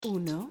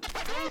Uno,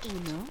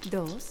 uno,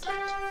 dos.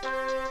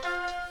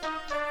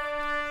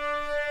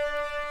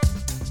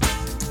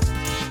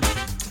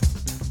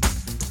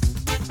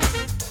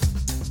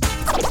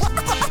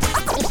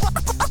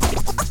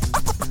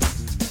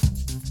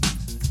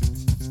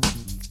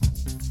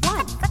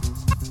 One,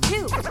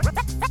 two.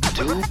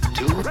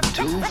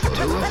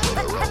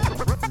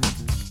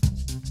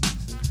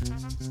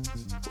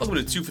 Welcome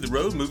to Two for the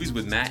Road, Movies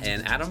with Matt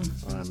and Adam.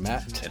 I'm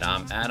Matt. And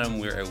I'm Adam.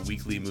 We're a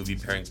weekly movie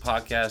pairing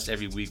podcast.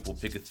 Every week we'll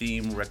pick a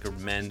theme,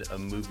 recommend a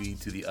movie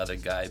to the other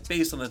guy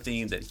based on the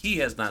theme that he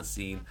has not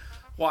seen,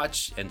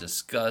 watch, and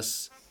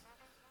discuss.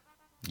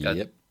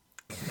 Yep.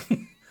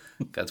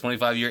 Got a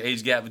 25-year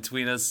age gap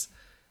between us.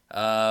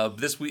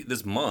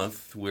 This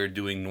month, we're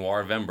doing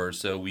Noirvember,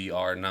 so we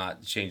are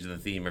not changing the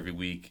theme every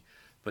week.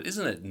 But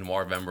isn't it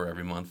Noirvember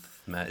every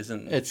month, Matt?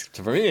 It's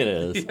for me. It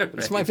is. Yeah, right.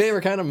 It's my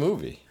favorite kind of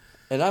movie,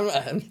 and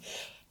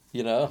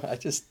I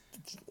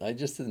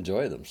just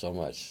enjoy them so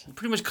much. It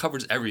pretty much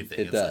covers everything.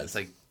 It does. It's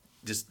like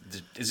it's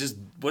just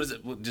what is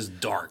it? Just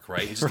dark,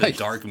 right? It's just Right. a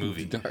dark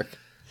movie. Dark.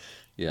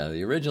 Yeah,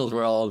 the originals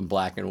were all in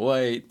black and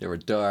white. They were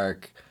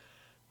dark.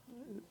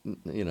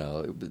 You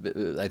know,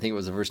 I think it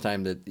was the first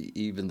time that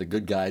even the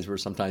good guys were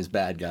sometimes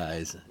bad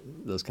guys.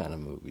 Those kind of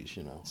movies,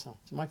 you know. So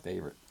it's my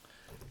favorite.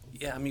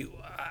 Yeah, I mean,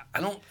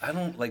 I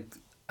don't like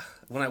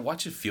when I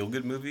watch a feel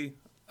good movie.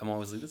 I'm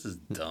always like, this is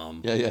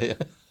dumb. Yeah.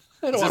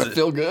 I don't want to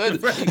feel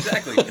good. Right,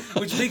 exactly.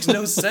 Which makes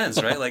no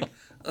sense, right? Like,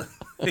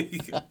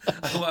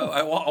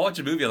 I watch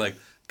a movie, I'm like,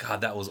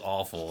 God, that was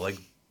awful. Like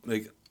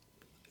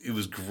it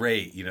was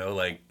great, you know,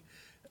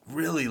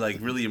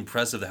 really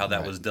impressive how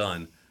that was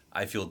done.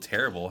 I feel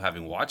terrible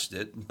having watched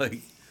it. Like,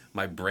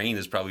 my brain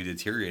is probably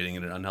deteriorating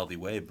in an unhealthy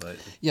way, but...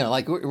 Yeah,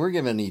 like we're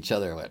giving each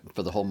other,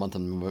 for the whole month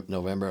of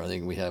November, I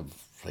think we have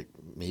like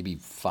maybe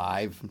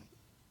 5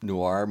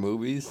 noir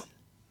movies.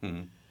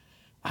 Mm-hmm.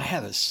 I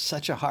have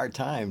such a hard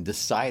time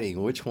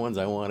deciding which ones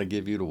I want to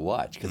give you to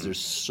watch because there's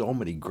so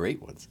many great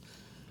ones.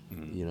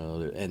 Mm-hmm. You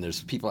know, and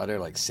there's people out there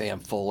like Sam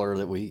Fuller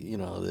that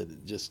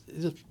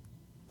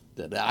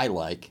I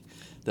like,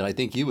 that I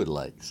think you would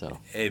like. So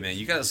hey, man,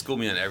 you got to school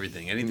me on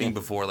everything. Anything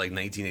before like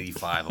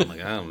 1985, I'm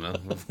like, I don't know.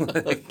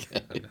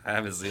 Okay. I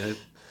haven't seen it.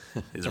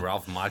 Is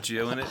Ralph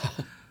Macchio in it?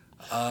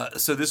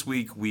 So this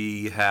week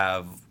we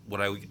have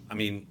I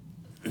mean.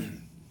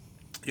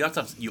 You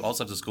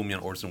also have to school me on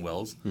Orson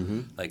Welles.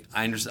 Mm-hmm. Like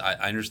I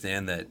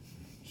understand that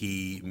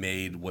he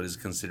made what is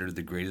considered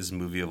the greatest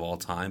movie of all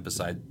time,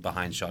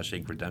 behind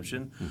Shawshank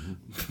Redemption.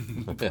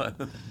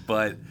 Mm-hmm.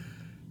 but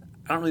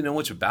I don't really know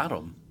much about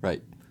him.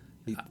 Right.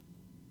 I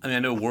mean, I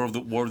know War of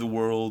the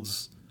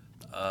Worlds.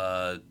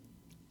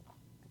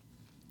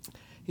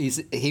 He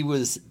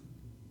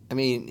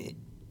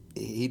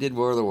did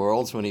War of the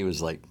Worlds when he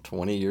was like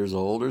 20 years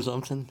old or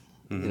something.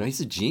 Mm-hmm. You know,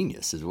 he's a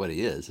genius, is what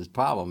he is. His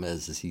problem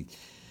is he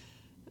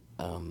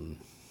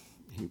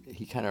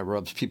kind of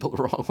rubs people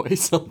the wrong way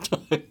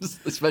sometimes,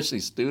 especially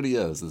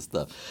studios and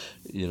stuff.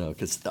 You know,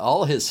 because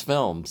all his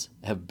films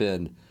have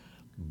been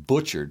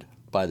butchered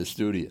by the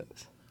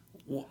studios.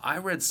 Well, I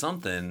read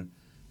something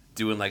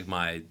doing like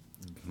my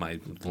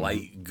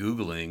light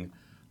Googling.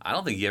 I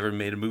don't think he ever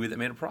made a movie that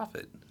made a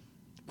profit.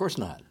 Of course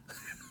not.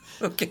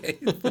 Okay.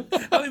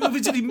 How many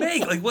movies did he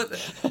make? Like what?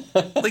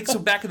 Like, so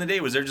back in the day,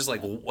 was there just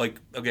like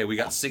okay, we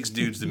got 6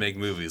 dudes to make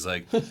movies,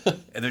 like, and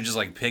they're just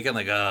like picking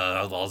like,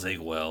 I'll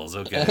take Wells.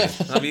 Okay.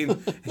 I mean,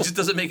 it just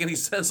doesn't make any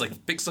sense.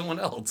 Like, pick someone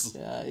else.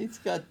 Yeah, he's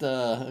got.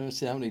 Let me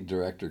see, how many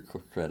director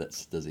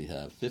credits does he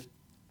have?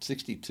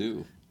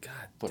 62. God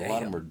But damn. a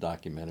lot of them are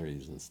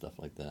documentaries and stuff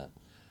like that.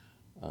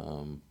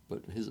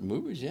 But his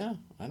movies, yeah,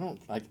 I don't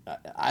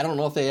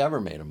know if they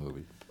ever made a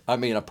movie. I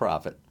mean, a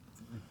profit.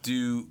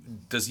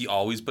 Does he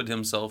always put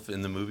himself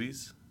in the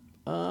movies?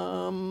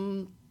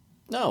 No,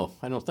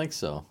 I don't think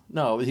so.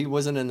 No, he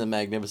wasn't in The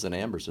Magnificent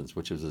Ambersons,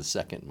 which was his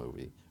second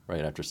movie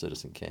right after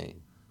Citizen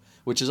Kane,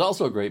 which is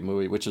also a great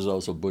movie, which is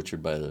also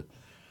butchered by the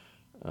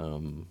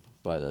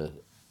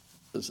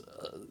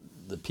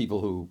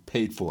people who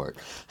paid for it.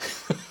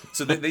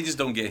 So they just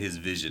don't get his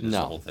vision. Is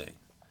the whole thing.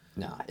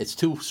 No, it's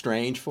too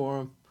strange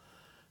for him.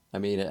 I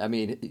mean,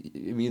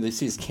 they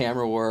see his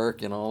camera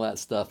work and all that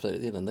stuff.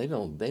 They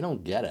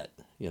don't get it.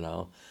 You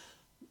know.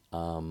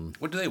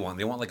 What do they want?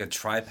 They want like a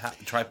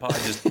tripod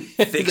just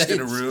fixed in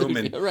a room,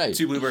 and right.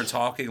 2 people are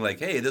talking like,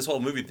 "Hey, this whole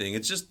movie thing.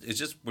 It's just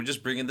we're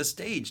just bringing the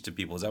stage to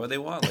people. Is that what they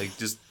want? Like,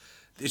 just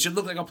it should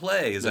look like a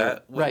play. Is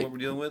that what we're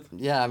dealing with?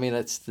 Yeah, I mean,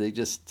 they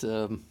just.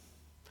 Well,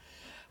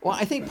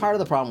 I think part of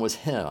the problem was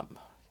him.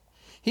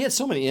 He had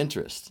so many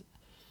interests.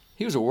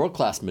 He was a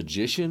world-class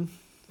magician.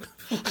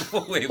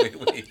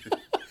 Wait.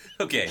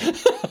 Okay.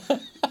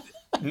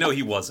 No,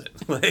 he wasn't.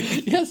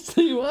 Yes,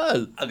 he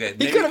was. Okay,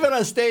 he could have been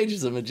on stage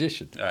as a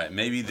magician. All right,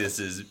 maybe this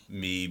is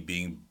me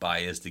being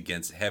biased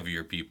against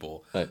heavier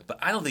people, right. But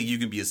I don't think you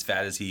can be as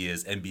fat as he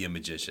is and be a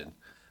magician.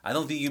 I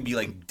don't think you can be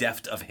like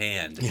deft of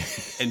hand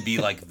and be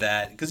like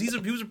that, because he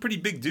was a pretty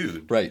big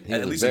dude, right?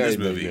 At least in this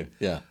movie.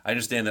 Yeah, I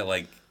understand that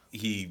like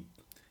he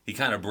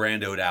kind of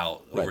brandoed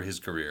out over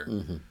his career.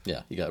 Mm-hmm.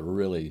 Yeah, he got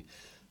really.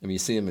 I mean, you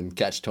see him in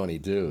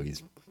Catch-22.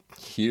 He's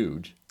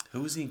huge.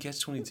 Who was he in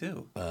Catch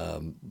 22?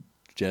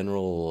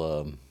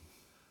 General.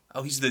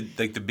 Oh, he's the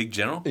big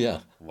general. Yeah.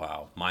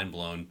 Wow, mind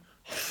blown.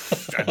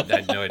 I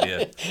had no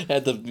idea.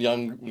 Had the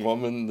young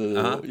woman,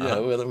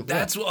 with him.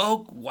 That's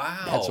wow.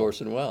 That's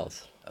Orson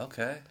Welles.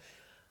 Okay.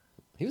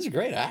 He was a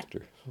great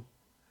actor.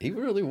 He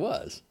really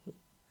was.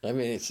 I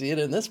mean, see it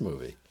in this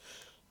movie.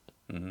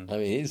 Mm-hmm. I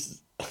mean,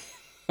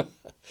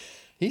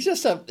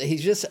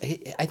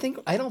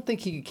 I don't think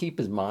he could keep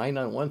his mind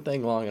on one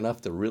thing long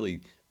enough to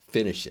really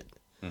finish it.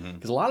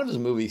 Because a lot of his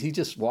movies, he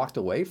just walked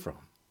away from.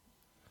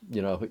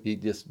 You know,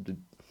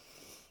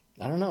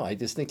 I don't know. I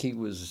just think he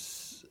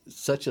was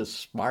such a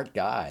smart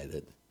guy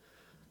that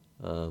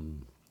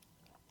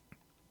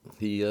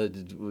he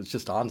was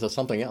just on to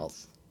something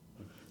else.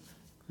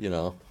 You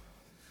know.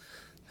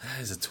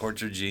 He's a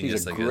torture genius.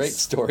 He's a great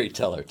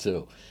storyteller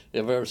too. You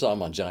ever saw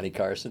him on Johnny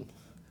Carson?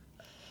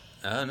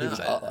 Oh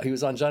no, he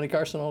was on Johnny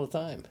Carson all the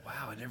time.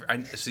 Wow,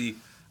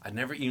 I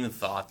never even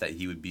thought that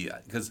he would be,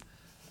 because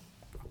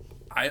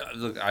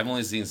I've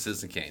only seen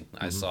Citizen Kane.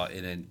 I saw it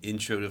in an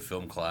intro to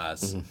film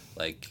class,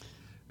 like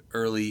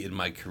early in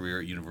my career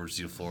at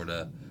University of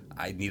Florida.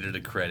 I needed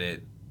a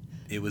credit.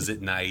 It was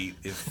at night.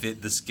 It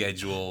fit the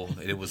schedule.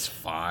 And it was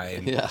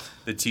fine. Yeah.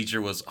 The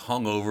teacher was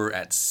hungover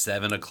at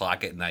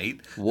 7:00 at night.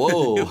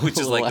 Whoa, which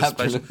is like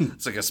afternoon.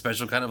 it's like a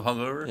special kind of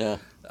hungover. Yeah.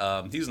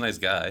 He was a nice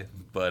guy,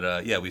 but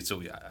we had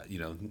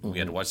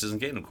to watch Citizen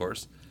Kane, of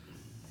course,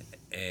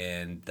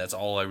 and that's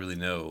all I really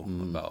know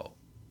about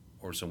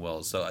Orson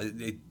Welles. So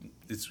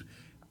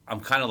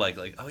I'm kind of like,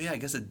 oh yeah, I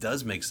guess it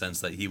does make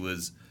sense that he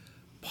was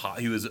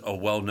a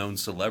well-known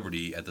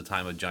celebrity at the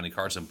time of Johnny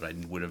Carson, but I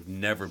would have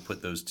never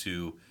put those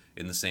two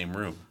in the same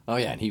room. Oh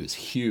yeah, and he was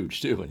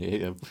huge too, and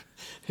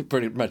he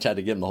pretty much had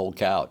to give him the whole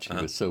couch. He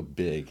was so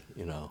big,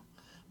 you know.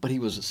 But he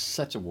was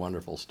such a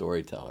wonderful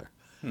storyteller.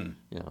 You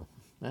know,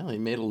 well, he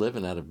made a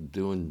living out of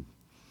doing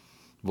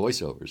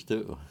voiceovers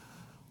too.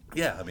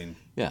 Yeah, I mean,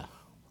 yeah,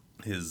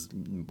 his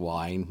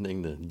wine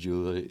thing,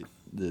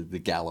 the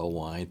Gallo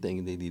wine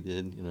thing that he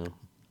did, you know,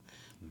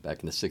 back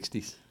in the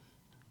 '60s.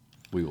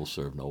 We will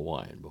serve no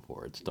wine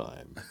before it's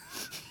time.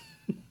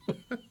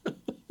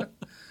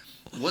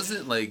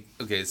 Wasn't like,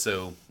 okay,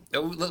 so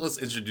let's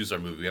introduce our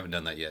movie. We haven't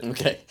done that yet.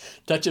 Okay,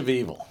 Touch of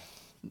Evil,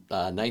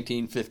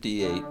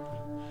 1958,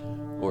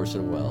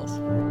 Orson Welles.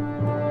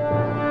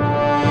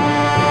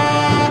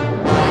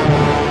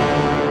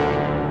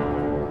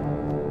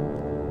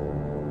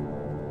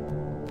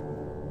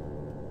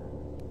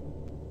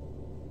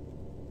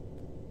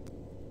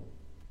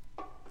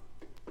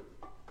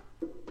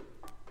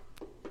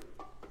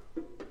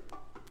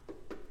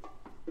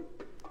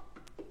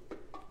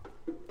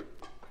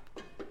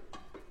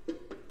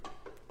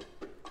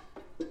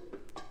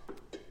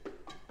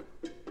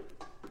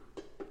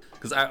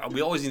 Because we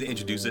always need to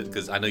introduce it,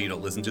 because I know you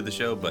don't listen to the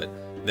show, but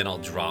then I'll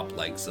drop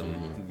like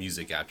some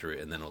music after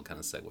it, and then it'll kind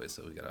of segue.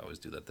 So we gotta always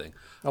do that thing.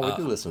 Oh, we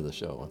do listen to the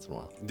show once in a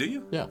while. Do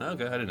you? Yeah.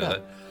 Okay, I didn't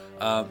know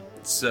that.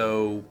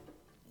 So,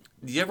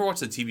 do you ever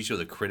watch the TV show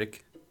The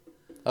Critic?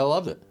 I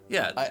loved it.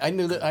 Yeah. I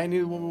knew that. I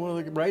knew one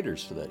of the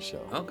writers for that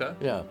show. Okay.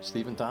 Yeah,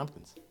 Stephen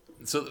Tompkins.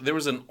 So there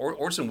was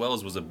Orson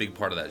Welles was a big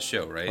part of that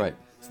show, right? Right.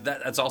 So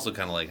that's also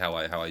kind of like how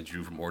I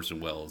drew from Orson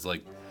Welles,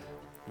 like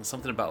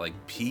something about like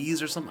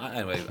peas or something.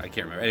 Anyway, I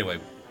can't remember. Anyway,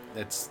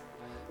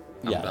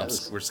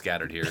 we're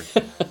scattered here.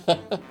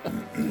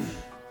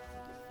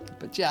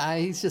 But yeah,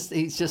 he's just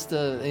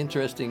an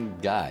interesting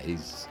guy.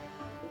 He's,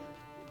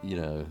 you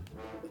know,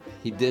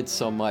 he did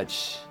so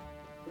much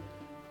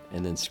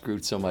and then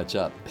screwed so much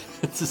up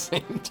at the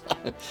same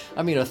time.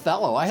 I mean,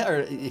 Othello. I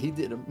heard he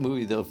did a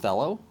movie, The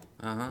Othello.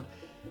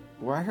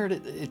 Where I heard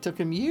it took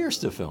him years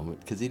to film it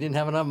because he didn't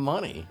have enough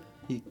money.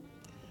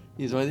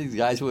 He's one of these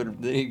guys who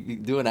would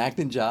do an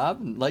acting job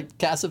like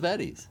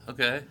Cassavetes.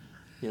 Okay.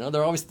 You know,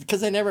 they're always,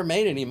 because they never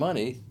made any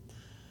money.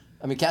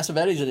 I mean,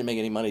 Cassavetes didn't make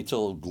any money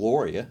till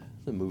Gloria,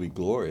 the movie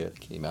Gloria,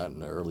 came out in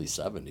the early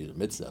 70s or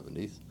mid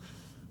 70s.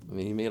 I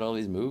mean, he made all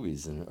these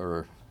movies, and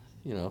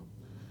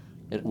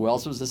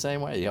Wells was the same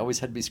way. He always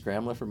had to be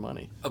scrambling for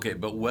money. Okay,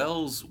 but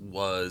Wells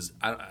was,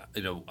 I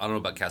don't know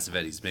about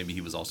Cassavetes. Maybe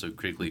he was also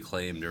critically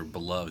acclaimed or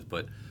beloved,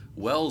 but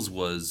Wells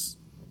was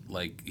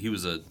like, he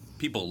was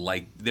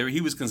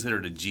he was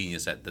considered a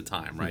genius at the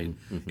time, right?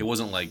 Mm-hmm. It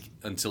wasn't like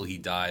until he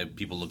died,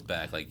 people look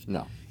back. Like,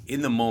 no.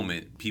 In the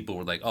moment, people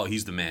were like, oh,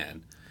 he's the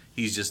man.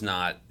 He's just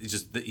not,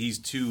 he's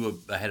too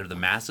ahead of the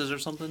masses or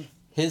something?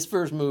 His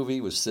first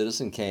movie was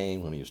Citizen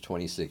Kane when he was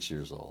 26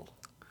 years old.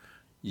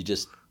 You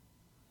just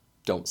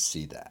don't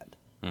see that.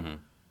 Mm-hmm.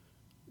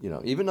 You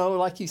know, even though,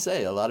 like you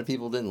say, a lot of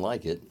people didn't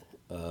like it.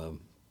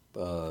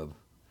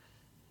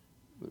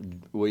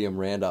 William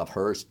Randolph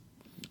Hearst,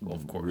 well,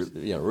 of course,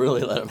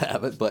 really let him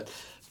have it. But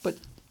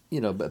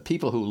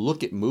people who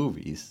look at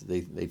movies,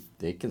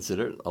 they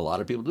consider, a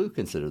lot of people do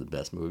consider the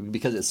best movie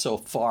because it's so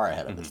far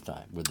ahead of its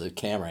time with the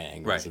camera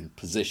angles and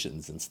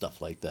positions and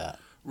stuff like that.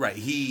 Right.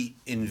 He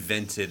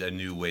invented a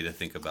new way to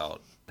think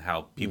about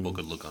how people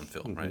could look on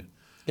film, right?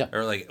 Yeah.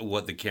 Or like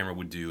what the camera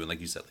would do, and like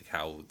you said,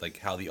 like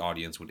how the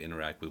audience would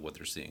interact with what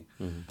they're seeing.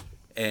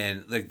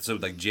 And like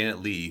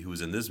Janet Leigh, who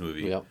was in this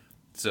movie,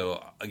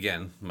 so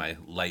again, my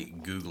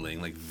light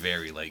Googling, like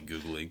very light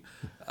Googling.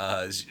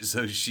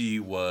 So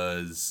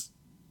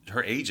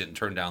her agent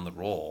turned down the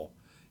role,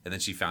 and then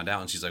she found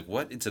out, and she's like,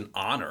 "What? It's an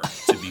honor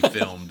to be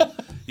filmed."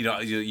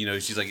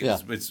 She's like, Yeah.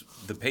 it's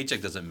the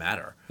paycheck doesn't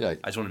matter. Yeah.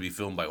 I just want to be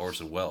filmed by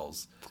Orson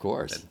Welles. Of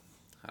course. And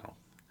I don't.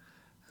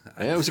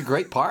 And it was a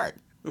great part.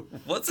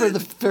 What's For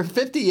it? for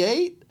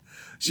 58?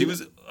 She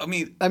was. I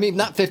mean,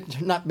 Not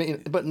 50,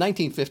 but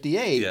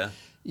 1958. Yeah.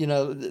 You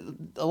know,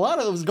 a lot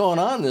of what was going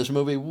on in this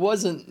movie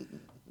wasn't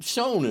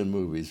shown in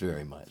movies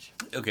very much.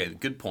 okay,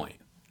 good point.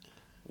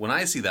 When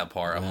I see that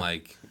part, I'm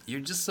like, you're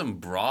just some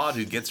broad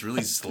who gets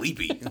really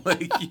sleepy.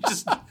 Like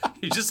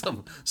you're just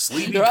some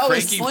sleepy, You're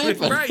always cranky,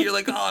 sleeping. right? You're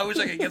like, oh, I wish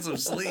I could get some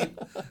sleep.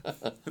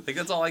 I think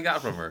that's all I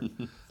got from her.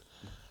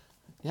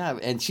 Yeah,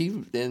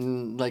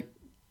 and like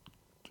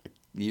a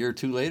year or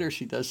two later,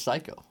 she does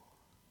Psycho.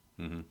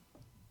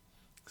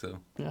 So,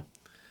 Yeah.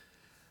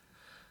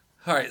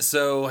 all right.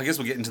 So I guess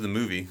we'll get into the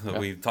movie. Yeah.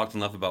 We've talked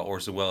enough about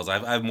Orson Welles. I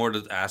have more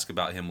to ask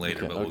about him later,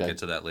 Okay, but we'll okay. get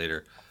to that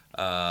later.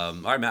 All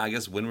right, Matt. I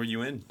guess when were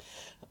you in?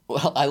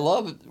 Well, I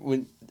love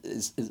when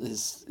is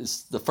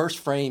the first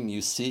frame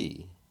you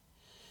see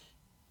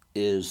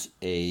is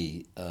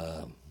a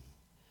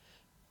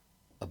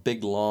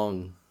big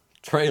long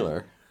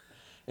trailer,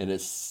 and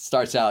it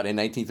starts out in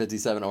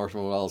 1957.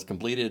 Orson Welles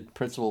completed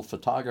principal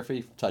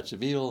photography, Touch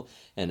of Evil,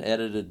 and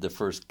edited the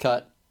first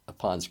cut.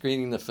 Upon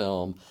screening the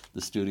film,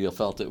 the studio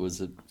felt it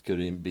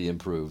could be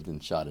improved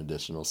and shot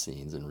additional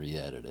scenes and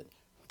re-edited it.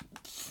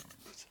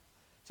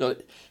 So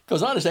it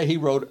goes on to say he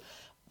wrote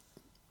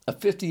a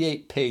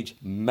 58-page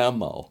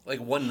memo.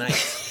 Like one night.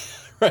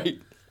 Right.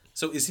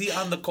 So is he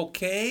on the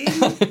cocaine?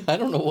 I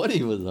don't know what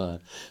he was on.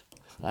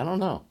 I don't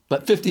know.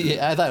 But 58.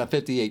 I thought a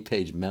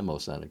 58-page memo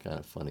sounded kind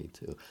of funny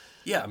too.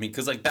 Yeah, I mean,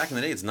 because like back in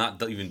the day, it's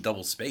not even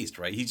double spaced,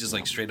 right? He's just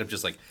like straight up,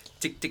 just like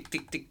tick tick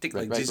tick tick tick.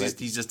 Right, Like right, right.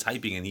 he's just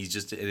typing, and he's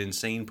just an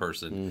insane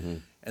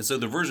person. And so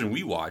the version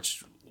we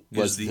watched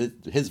Was is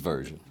his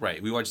version.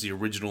 right. We watched the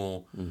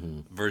original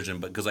version,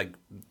 but because like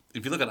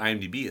if you look at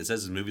IMDb, it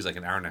says the movie's like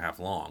an hour and a half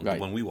long. Right. The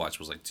one we watched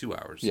was like 2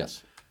 hours.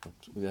 Yes.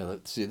 Yeah.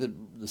 Let's see. The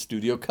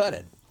studio cut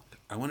it.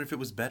 I wonder if it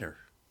was better.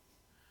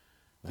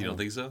 You don't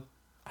think so?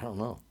 I don't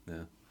know.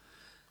 Yeah.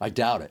 I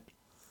doubt it.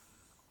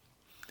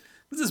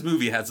 This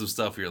movie had some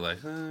stuff where you're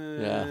like,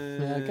 Yeah.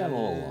 Yeah. It got a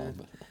little long,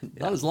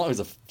 but not as long as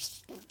the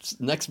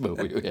next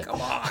movie. Yeah.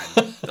 Come on,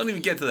 don't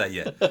even get to that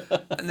yet.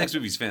 The next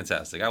movie's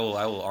fantastic. I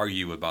will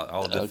argue about.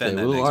 I'll defend Okay,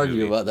 that. we'll next argue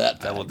movie. about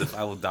that I will. time.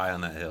 I will die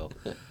on that hill.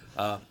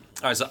 All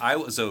right,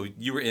 so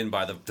you were in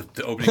by the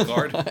opening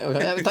card.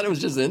 I thought it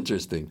was just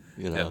interesting.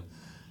 You know,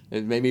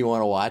 it made me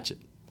want to watch it.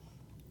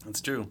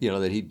 That's true. You know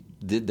that he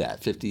did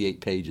that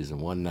 58 pages in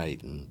one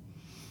night, and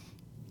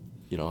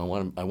you know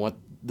I want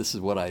this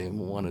is what I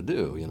want to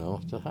do. You know,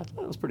 so I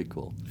thought it was pretty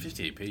cool.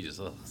 58 pages.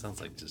 Oh,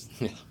 sounds like just.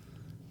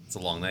 It's a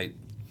long night.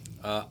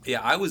 Yeah,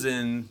 I was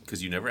in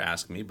because you never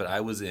asked me, but I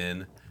was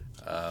in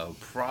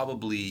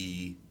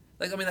probably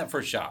that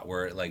first shot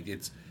where like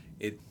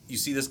you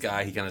see this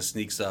guy, he kind of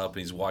sneaks up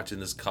and he's watching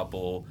this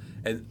couple,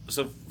 and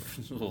so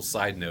a little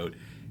side note.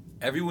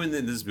 Everyone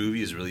in this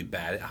movie is really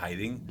bad at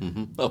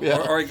hiding, Oh, yeah.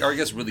 or I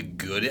guess really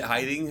good at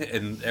hiding,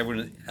 and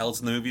everyone else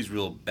in the movie is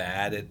real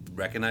bad at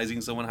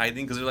recognizing someone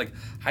hiding because they're like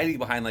hiding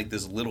behind like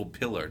this little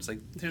pillar. It's like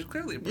there's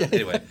clearly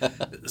anyway.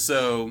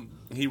 So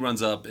he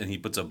runs up and he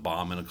puts a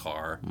bomb in a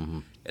car,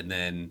 and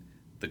then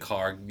the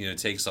car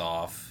takes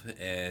off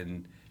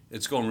and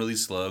it's going really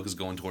slow because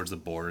going towards the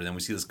border. And then we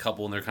see this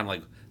couple and they're kind of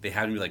like they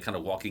have to be like kind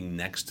of walking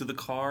next to the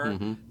car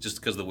just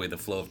because of the way the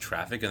flow of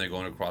traffic, and they're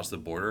going across the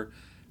border.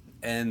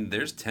 And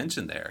there's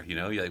tension there,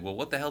 You're like, well,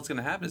 what the hell's going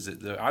to happen?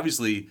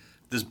 Obviously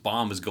this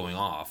bomb is going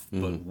off,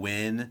 but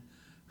when?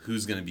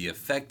 Who's going to be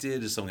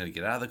affected? Is someone going to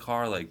get out of the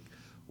car? Like,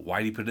 why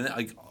do you put it in there?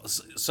 Like,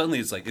 suddenly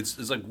it's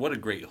like what a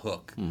great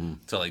hook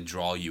to like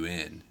draw you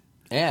in.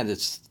 And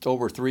it's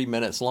over 3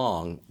 minutes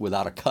long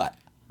without a cut.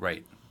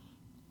 Right.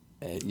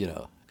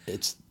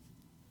 It's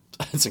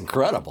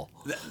incredible.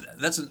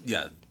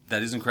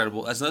 That is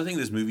incredible. That's another thing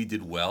this movie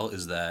did well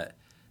is that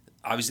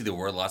obviously there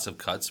were lots of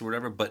cuts or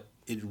whatever, but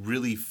it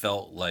really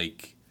felt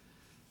like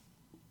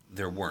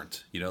there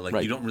weren't,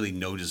 Right. You don't really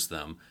notice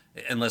them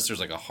unless there's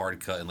like a hard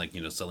cut and like,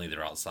 suddenly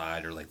they're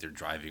outside or like they're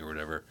driving or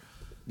whatever.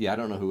 Yeah, I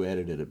don't know who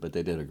edited it, but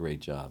they did a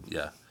great job.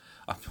 Yeah.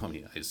 I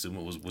mean, I assume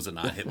it was it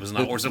not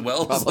Orson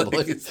Welles? Probably.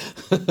 Like,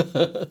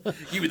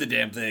 give me the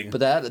damn thing.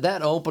 But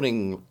that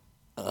opening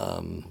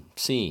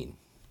scene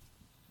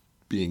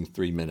being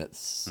 3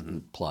 minutes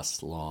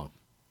plus long,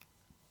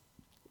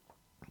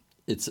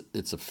 it's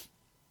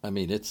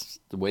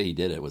the way he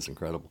did it was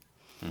incredible.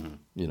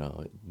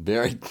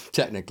 Very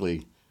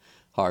technically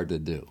hard to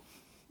do.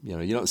 You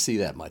don't see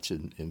that much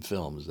in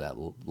films, that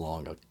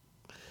long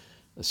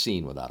a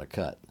scene without a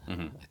cut.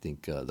 I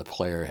think The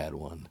Player had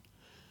one.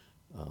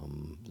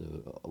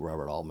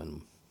 Robert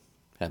Altman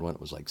had one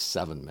that was like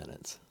 7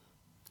 minutes.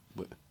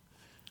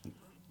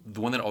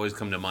 The one that always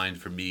come to mind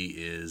for me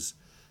is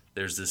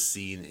there's this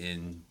scene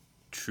in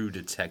True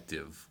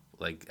Detective,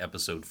 like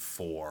episode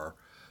 4.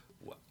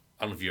 I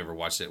don't know if you ever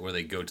watched it, where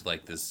they go to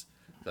like this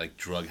like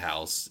drug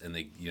house, and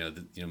they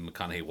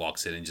McConaughey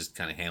walks in and just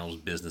kind of handles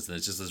business, and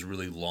it's just this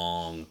really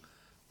long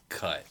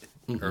cut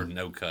or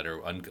no cut or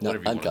whatever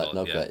you want to call it.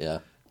 No cut, yeah.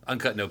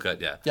 Uncut, no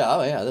cut, yeah. Yeah,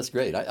 oh yeah, that's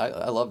great.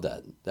 I love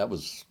that. That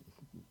was.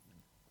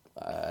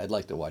 I'd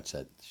like to watch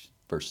that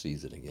first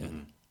season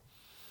again.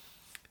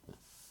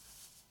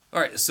 All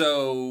right,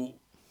 so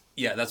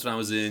yeah, that's when I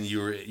was in. You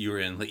were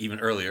in like, even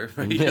earlier.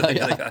 Right? Yeah,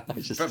 yeah.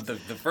 From the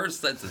first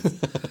sentence.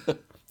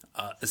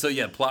 So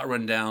yeah, plot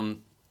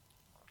rundown.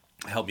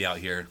 Help me out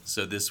here.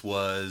 So this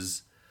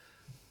was.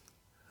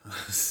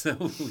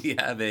 So we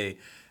have a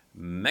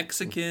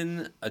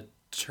Mexican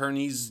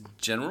attorney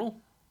general.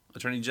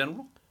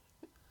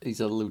 He's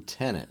a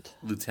lieutenant,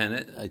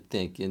 Lieutenant. I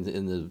think, in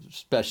the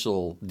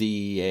special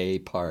DEA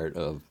part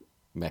of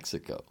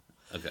Mexico.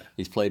 Okay,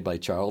 He's played by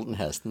Charlton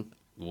Heston.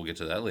 we'll get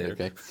to that later.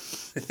 Okay.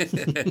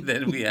 And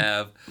then we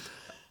have.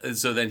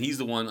 So then he's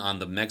the one on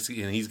the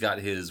Mexican. He's got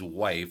his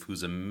wife,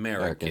 who's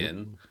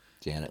American.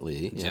 Janet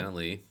Leigh. Yeah. Janet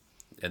Leigh,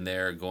 and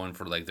they're going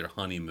for like their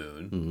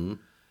honeymoon. Mm-hmm.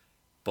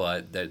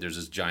 But there's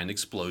this giant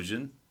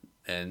explosion,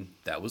 and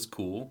that was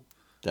cool.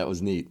 That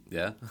was neat.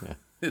 Yeah.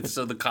 And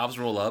so the cops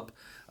roll up,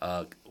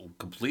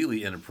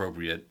 completely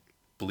inappropriate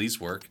police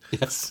work.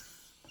 Yes.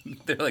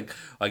 They're like,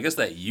 well, I guess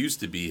that used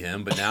to be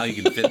him, but now he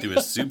can fit through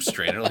a soup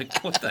strainer. Like,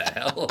 what the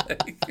hell?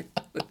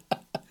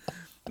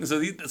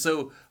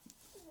 So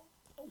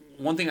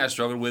one thing I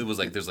struggled with was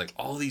like, there's like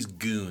all these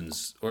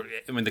goons, or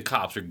I mean, the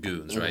cops are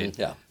goons, right?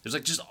 Yeah. There's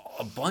like just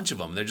a bunch of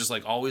them. They're just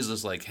like always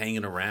just like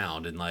hanging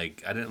around, and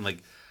like I didn't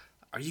like,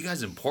 are you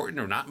guys important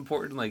or not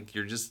important? Like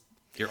you're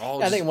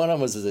all. I think one of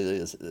them was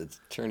the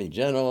attorney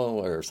general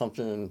or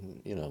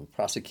something,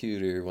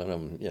 prosecutor, one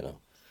of them,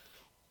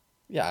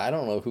 Yeah, I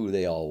don't know who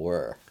they all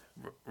were.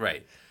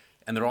 Right.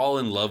 And they're all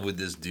in love with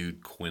this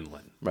dude,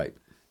 Quinlan. Right.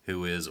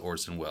 Who is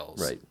Orson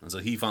Welles. Right. And so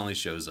he finally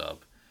shows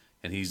up,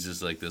 and he's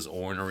just like this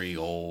ornery,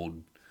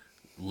 old,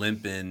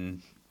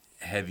 limping,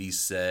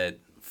 heavy-set,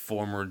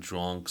 former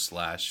drunk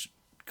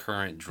 /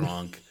 current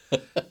drunk.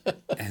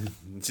 And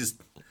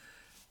just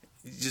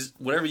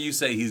whatever you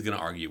say, he's going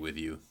to argue with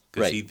you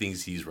because Right. he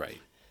thinks he's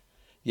right.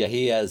 Yeah,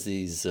 he has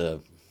these.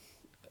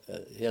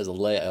 He has a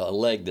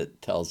leg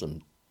that tells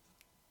him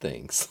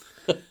things.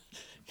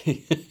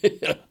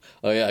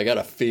 Oh yeah, I got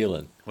a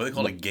feeling. What do they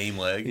call it, a game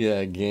leg?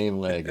 Yeah, game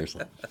leg or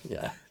something.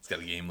 Yeah, It's got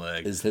a game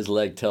leg. his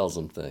leg tells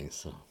him things.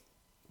 So.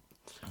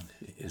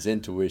 His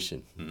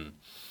intuition.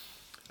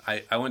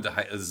 I went to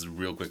high. This is a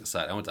real quick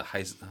aside. I went to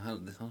high.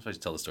 How should I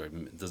tell the story?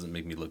 It doesn't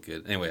make me look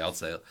good. Anyway, I'll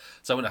say it.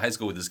 So I went to high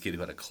school with this kid who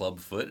had a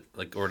club foot,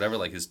 like or whatever.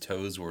 Like his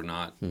toes were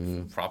not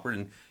proper,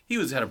 and he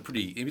had a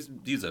pretty. He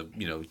was a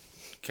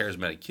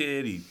charismatic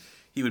kid.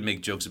 He would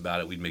make jokes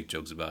about it. We'd make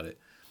jokes about it,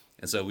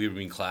 and so we would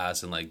be in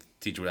class, and like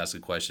teacher would ask a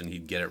question,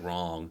 he'd get it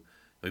wrong.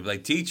 We'd be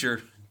like,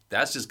 teacher,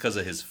 that's just because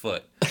of his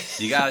foot.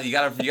 You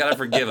gotta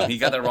forgive him. He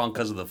got that wrong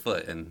because of the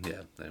foot, and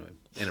yeah. Anyway,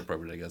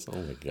 inappropriate, I guess.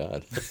 Oh my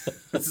God.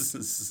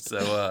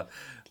 So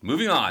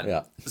moving on.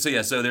 Yeah. So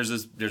yeah. So there's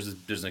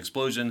an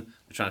explosion.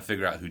 They're trying to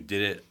figure out who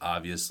did it.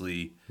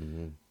 Obviously.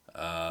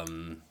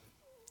 And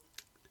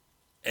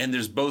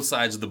there's both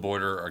sides of the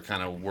border are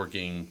kind of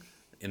working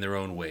in their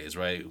own ways,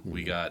 right?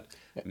 We got.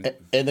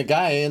 And the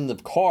guy in the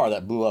car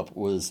that blew up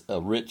was a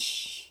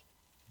rich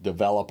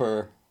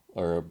developer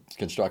or a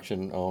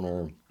construction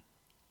owner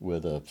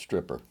with a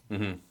stripper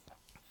in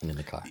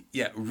the car.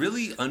 Yeah,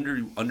 really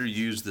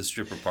underused the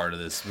stripper part of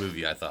this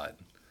movie, I thought.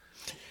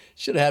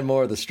 Should have had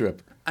more of the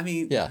stripper. I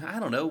mean, Yeah. I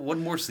don't know. One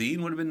more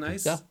scene would have been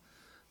nice. Yeah.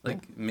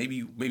 Like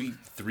maybe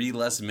 3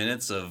 less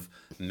minutes of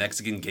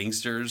Mexican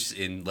gangsters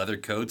in leather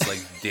coats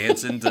like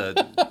dancing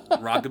to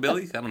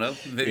rockabilly. I don't know.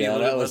 Maybe Yeah, a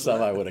little that was less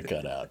something I would have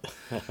cut out.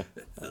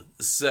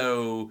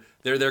 So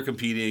they're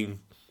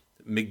competing.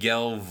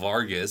 Miguel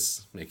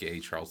Vargas, aka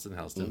Charleston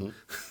Heston,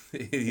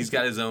 he's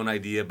got his own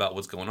idea about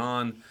what's going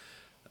on.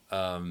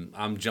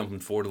 I'm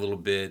jumping forward a little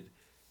bit.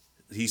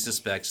 He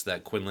suspects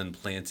that Quinlan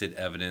planted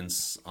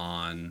evidence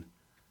on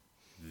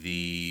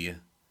the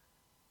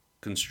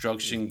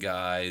construction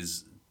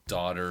guy's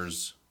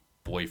daughter's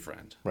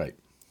boyfriend. Right.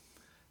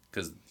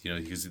 Because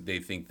they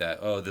think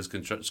that this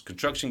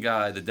construction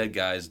guy, the dead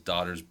guy's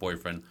daughter's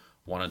boyfriend,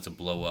 wanted to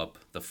blow up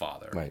the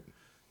father. Right.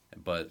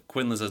 But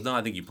Quinlan says, no,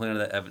 I think you planted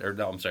that evidence. Or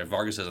no, I'm sorry,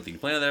 Vargas says, I think you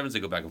planted that evidence. They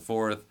go back and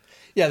forth.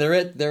 Yeah, they're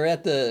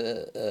at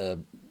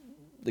the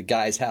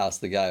guy's house,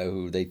 the guy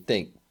who they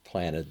think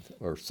planted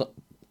or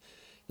something.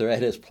 They're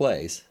at his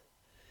place,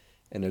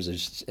 and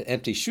there's an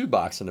empty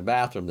shoebox in the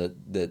bathroom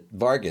that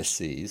Vargas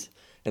sees,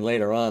 and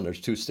later on there's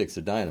 2 sticks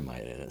of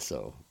dynamite in it.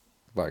 So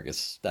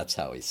Vargas, that's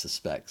how he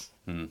suspects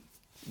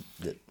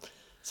that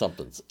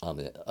something's on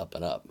the up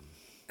and up.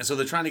 And so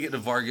they're trying to get to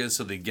Vargas,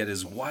 so they get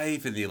his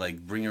wife, and they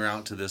like bring her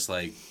out to this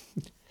like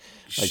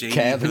shady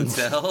cabin.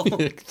 hotel.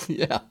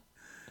 Yeah.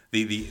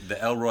 The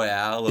El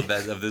Royale of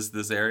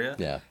this area.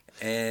 Yeah.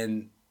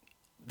 And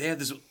they have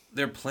this.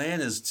 Their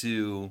plan is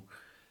to.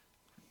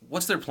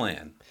 What's their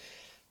plan?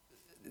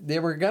 They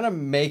were gonna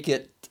make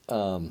it. They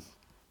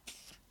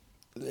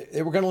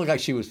were gonna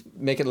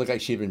make it look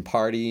like she'd been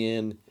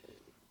partying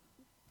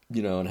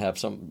and have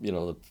some,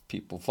 the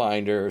people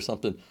find her or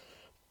something.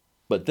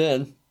 But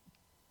then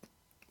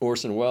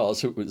Orson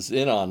Welles, who was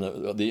in on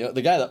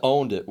the guy that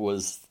owned it,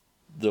 was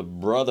the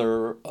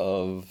brother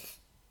of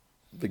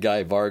the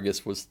guy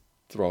Vargas was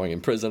throwing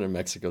in prison in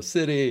Mexico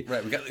City.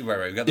 Right, we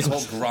got this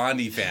whole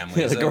Grandi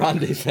family. Yeah, the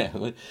Grandi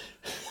family.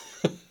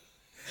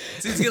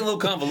 See, it's getting a little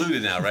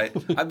convoluted now, right?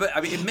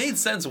 I mean, it made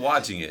sense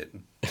watching it,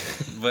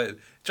 but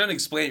trying to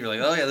explain it, you're like,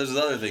 oh yeah, there's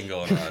this other thing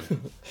going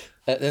on.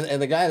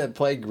 And the guy that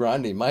played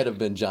Grandi might have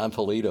been John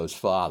Polito's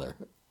father.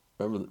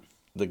 Remember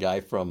the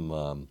guy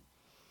from?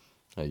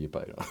 You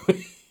probably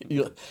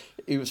don't.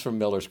 He was from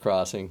Miller's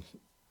Crossing.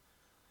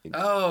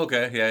 Oh,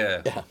 okay,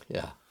 yeah.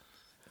 Yeah.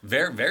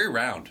 Very, very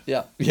round.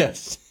 Yeah.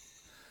 Yes.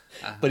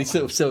 But he's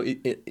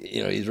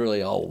he's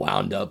really all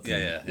wound up.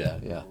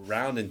 Yeah.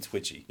 Round and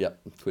twitchy.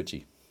 Yep,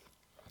 twitchy.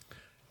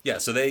 Yeah,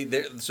 so they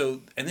get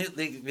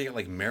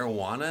like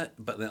marijuana,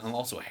 but then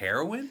also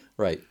heroin.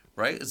 Right.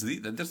 Right. So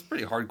that's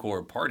pretty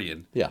hardcore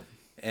partying. Yeah.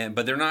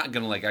 But they're not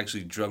gonna like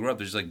actually drug her up.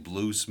 They just like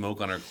blew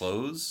smoke on her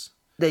clothes.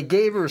 They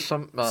gave her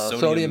some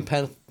sodium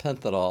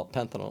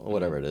pentanol,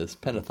 whatever it is,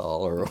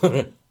 pentothal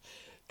or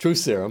truth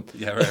serum.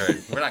 Yeah,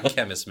 right. We're not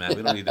chemists, man.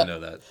 We don't need to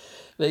know that.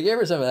 They gave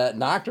her some of that,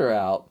 knocked her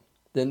out.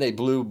 Then they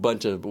blew a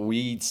bunch of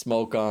weed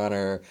smoke on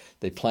her.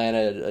 They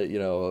planted,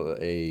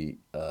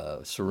 a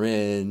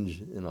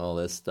syringe and all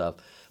this stuff.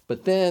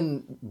 But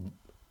then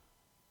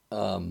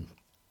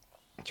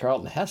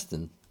Charlton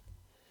Heston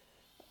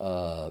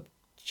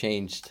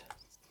changed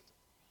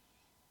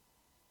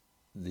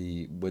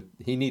he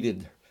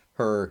needed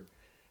her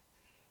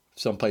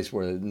someplace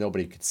where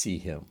nobody could see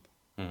him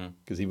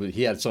because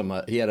he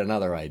had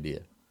another idea.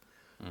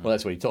 Mm-hmm. Well,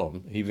 that's what he told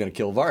him. He was going to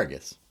kill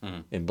Vargas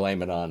and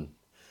blame it on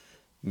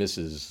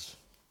Mrs.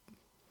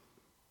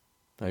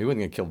 No, he wasn't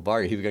going to kill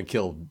Vargas. He was going to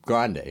kill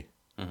Grande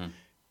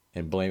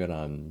and blame it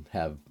on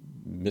have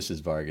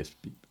Mrs. Vargas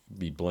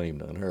be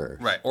blamed on her.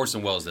 Right.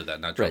 Orson Welles did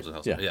that, not Charles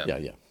Heston.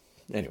 Yeah.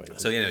 Anyway.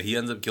 So, he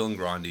ends up killing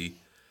Grande,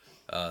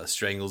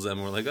 strangles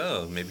them. We're like,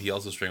 oh, maybe he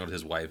also strangled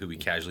his wife, who we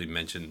casually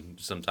mentioned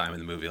sometime in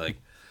the movie. Like,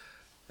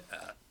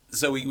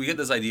 so we get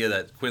this idea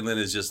that Quinlan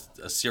is just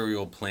a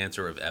serial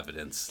planter of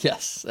evidence.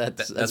 Yes,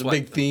 that's a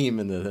big theme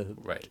in the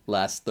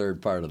last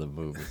third part of the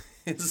movie.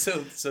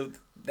 so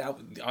now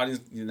the audience,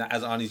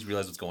 as the audience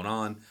realizes what's going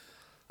on,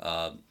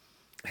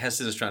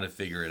 Heston is trying to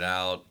figure it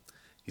out.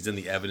 He's in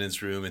the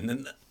evidence room, and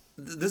then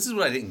this is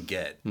what I didn't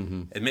get,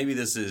 and maybe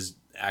this is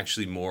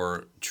actually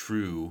more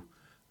true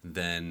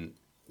than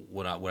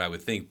what I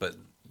would think. But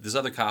this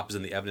other cop is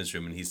in the evidence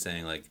room, and he's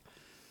saying like,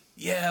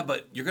 "Yeah,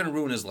 but you're gonna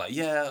ruin his life.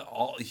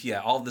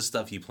 All this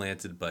stuff he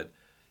planted, but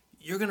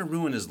you're gonna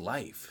ruin his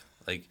life.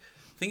 Like,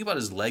 think about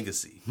his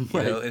legacy. You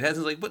know, it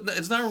hasn't like, but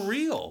it's not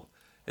real.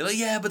 They're like,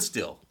 yeah, but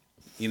still,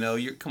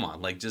 you're come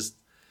on, like just."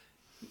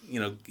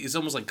 It's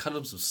almost like cut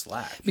him some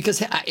slack.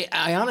 Because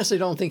I honestly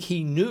don't think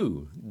he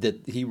knew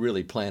that he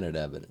really planted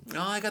evidence.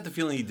 No, I got the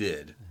feeling he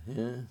did.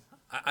 Yeah.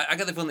 I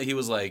got the feeling that he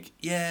was like,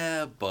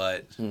 yeah,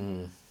 but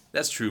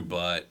that's true,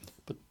 but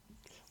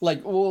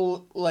like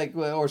what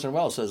Orson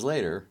Welles says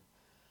later,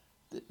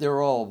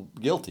 they're all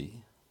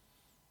guilty.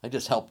 I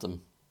just helped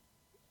them.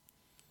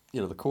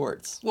 The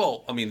courts.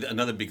 Well, I mean,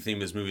 another big theme in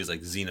this movie is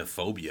like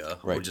xenophobia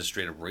or just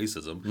straight up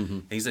racism.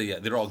 And he said, yeah,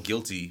 they're all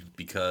guilty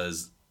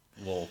because,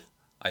 well,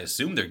 I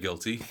assume they're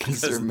guilty because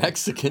they're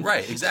Mexican,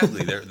 right?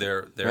 Exactly.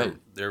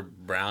 They're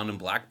brown and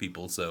black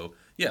people, so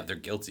yeah, they're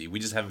guilty. We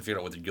just haven't figured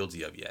out what they're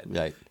guilty of yet.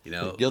 Right.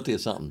 They're guilty of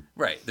something.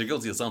 Right. They're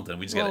guilty of something.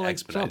 We just got to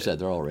expedite Trump it. said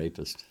they're all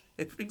rapists.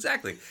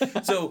 Exactly.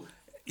 So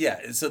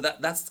yeah. So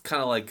that's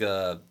kind of like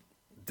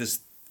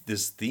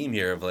this theme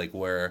here of like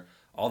where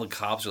all the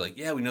cops are like,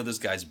 yeah, we know this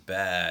guy's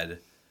bad,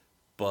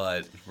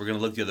 but we're gonna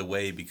look the other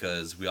way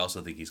because we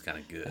also think he's kind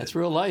of good. That's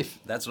real life.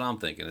 That's what I'm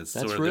thinking. It's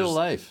That's real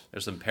life.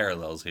 There's some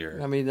parallels here.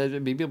 I mean,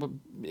 there'd be people.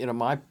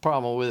 My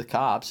problem with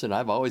cops, and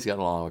I've always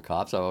gotten along with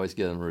cops. I've always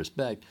given them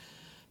respect.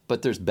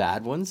 But there's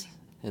bad ones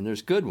and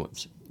there's good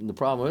ones. And the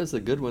problem is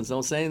the good ones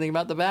don't say anything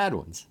about the bad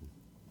ones.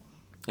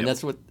 And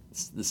that's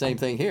it's the same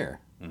thing here.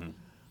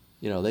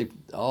 Mm-hmm.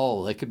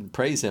 They couldn't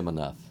praise him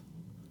enough.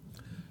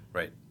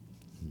 Right.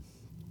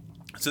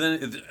 So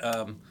then.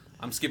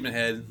 I'm skipping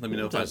ahead. Let me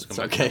know if I have to come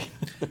back. Okay.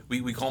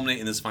 We culminate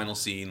in this final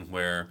scene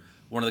where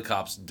one of the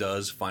cops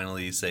does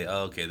finally say,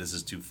 "Oh, okay, this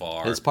is too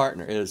far." His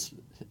partner is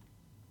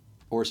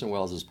Orson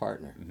Welles'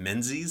 partner.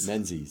 Menzies.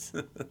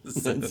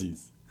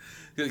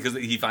 Because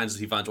he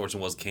finds Orson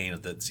Welles' cane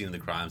at the scene of the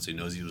crime, so he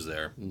knows he was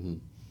there. Mm-hmm.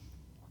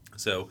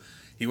 So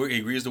he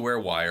agrees to wear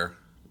a wire.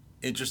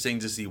 Interesting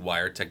to see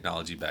wire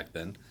technology back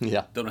then.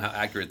 Yeah. Don't know how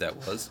accurate that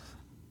was.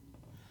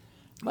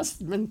 Must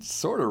have been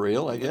sort of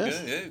real, I guess.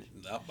 Okay,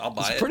 I'll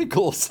buy it. It's a pretty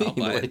cool scene. I'll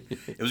buy it.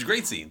 It was a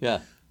great scene. Yeah.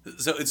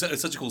 So it's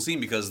such a cool scene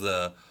because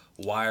the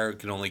wire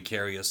can only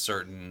carry a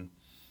certain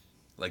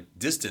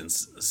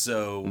distance.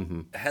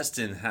 So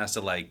Heston has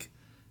to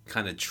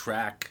kind of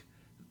track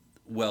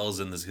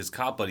Welles and his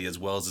cop buddy as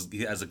well as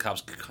the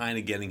cops kind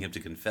of getting him to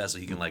confess, so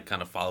he can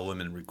kind of follow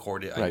him and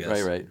record it. I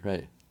guess.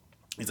 Right.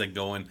 He's like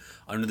going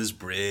under this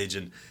bridge,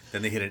 and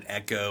then they hit an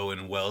echo,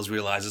 and Wells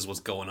realizes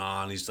what's going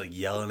on. He's like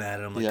yelling at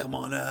him, like, Yeah. "Come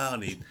on out!"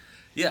 And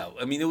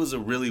I mean, it was a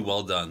really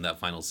well done, that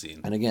final scene.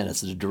 And again,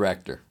 it's the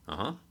director. Uh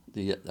huh.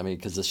 I mean,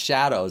 because the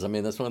shadows. I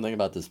mean, that's one thing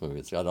about this movie.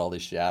 It's got all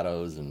these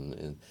shadows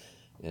and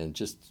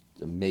just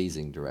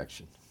amazing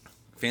direction.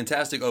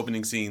 Fantastic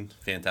opening scene,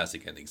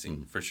 fantastic ending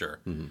scene for sure.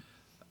 I mean,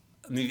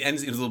 the end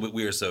is a little bit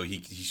weird. So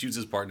he shoots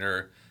his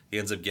partner. He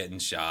ends up getting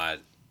shot.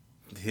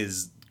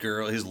 His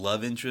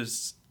love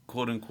interest,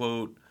 quote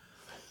unquote,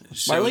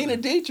 Marlene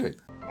Dietrich.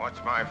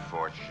 What's my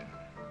fortune?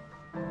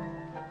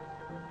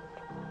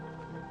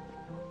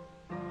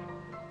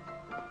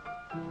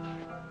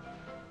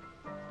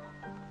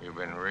 You've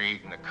been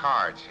reading the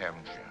cards,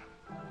 haven't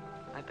you?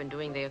 I've been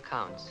doing the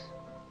accounts.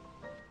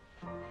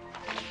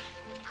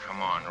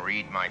 Come on,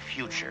 read my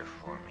future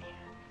for me.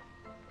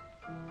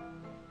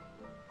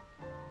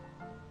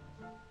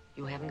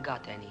 You haven't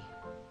got any.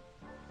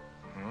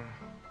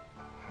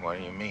 What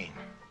do you mean?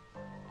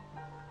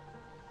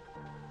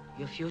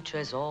 Your future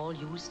is all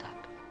used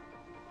up.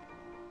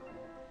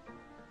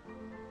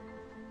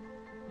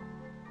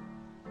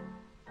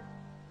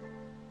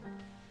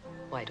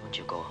 Why don't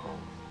you go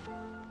home?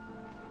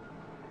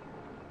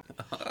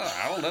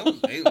 I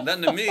don't know. Ain't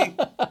nothing to me.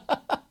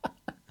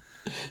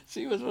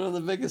 She was one of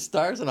the biggest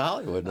stars in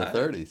Hollywood in the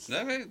 30s.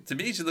 Okay. To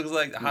me, she looks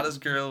like the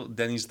hottest girl,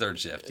 Denny's third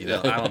shift. You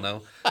know, I don't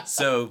know.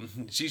 So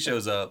she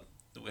shows up,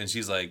 and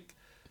she's like,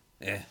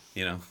 like,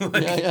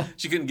 Yeah.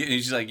 she couldn't get.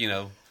 She's like,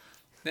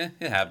 it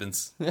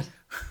happens,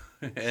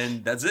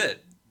 and that's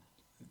it.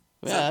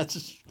 Yeah, that's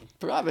just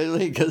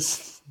probably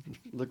because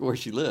look where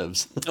she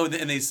lives. Oh,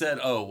 and they said,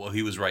 "Oh, well,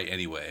 he was right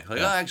anyway." Like,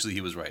 Yeah. oh, actually,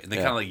 he was right, and they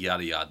Yeah. kind of like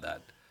yada yada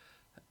that.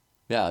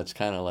 Yeah, it's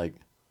kind of like,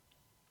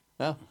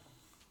 well,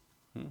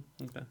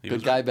 Okay. He good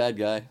was guy, right. bad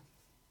guy.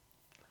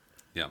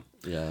 Yeah.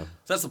 Yeah. So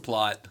that's the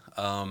plot.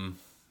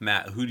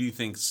 Matt, who do you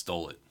think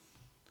stole it?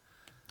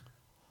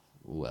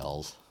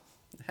 Wells.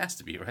 It has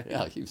to be, right?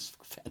 Yeah, he was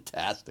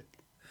fantastic.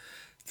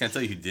 Can I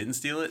tell you who didn't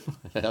steal it?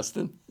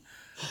 Heston.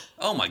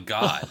 Oh my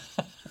God.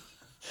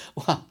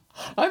 Well,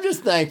 I'm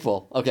just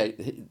thankful.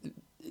 Okay.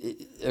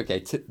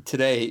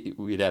 Today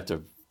we'd have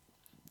to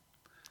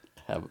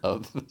have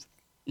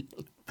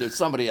there's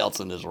somebody else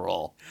in this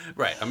role.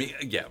 Right. I mean,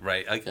 yeah,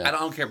 right. Like, Yeah. I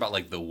don't care about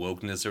like the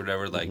wokeness or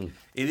whatever. Like,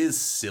 it is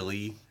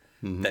silly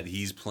that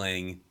he's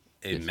playing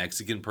a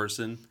Mexican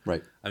person.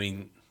 Right. I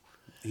mean,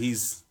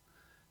 he's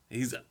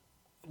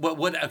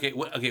okay,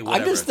 whatever.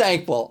 I'm just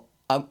thankful.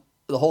 I'm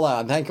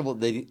thankful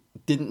they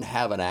didn't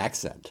have an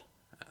accent.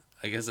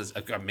 I guess it's,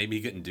 maybe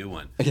he couldn't do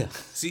one. Yeah.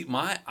 See,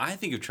 I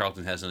think of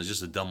Charlton Heston as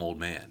just a dumb old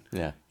man.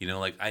 Yeah. You know,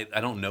 like I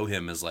don't know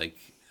him as like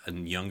a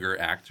younger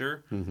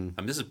actor. I mean,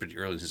 this is pretty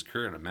early in his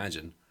career, I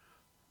imagine.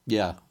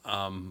 Yeah.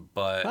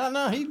 But Well,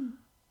 no, he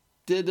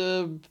did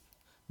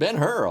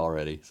Ben-Hur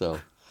already, so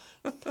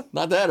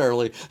not that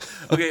early.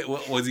 okay,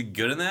 was he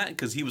good in that?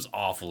 Because he was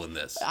awful in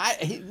this.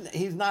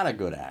 He's not a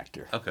good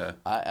actor. Okay.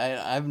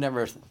 I've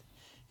never.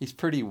 He's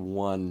pretty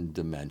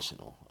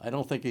one-dimensional. I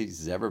don't think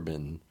he's ever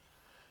been.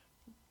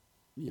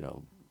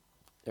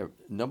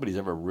 Nobody's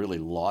ever really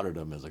lauded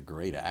him as a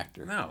great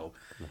actor. No,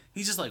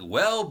 he's just like,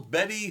 well,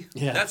 Betty,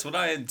 Yeah. that's what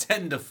I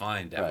intend to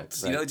find out.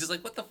 Right, You know, right. just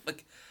like what the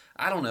fuck.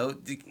 I don't know.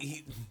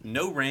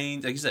 No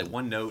range, like you said,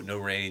 one note, no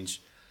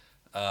range.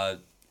 And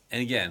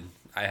again,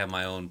 I have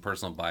my own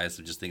personal bias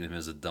of just thinking of him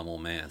as a dumb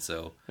old man.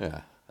 So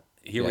Yeah.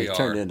 here we he are.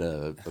 turned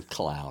into a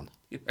clown.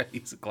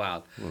 He's a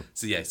clown.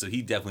 So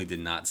he definitely did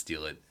not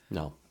steal it.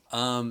 No.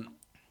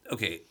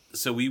 Okay,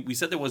 so we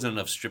said there wasn't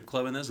enough strip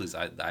club in this. At least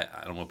I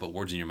don't want to put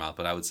words in your mouth,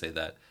 but I would say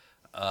that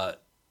Zsa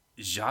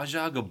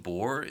Zsa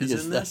Gabor is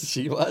Yes, in this.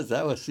 she was.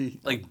 That was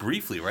she. Like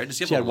briefly, right? Does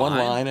she have She a had one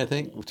line, I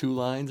think, 2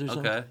 lines or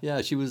something. Okay.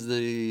 Yeah, she was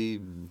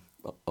the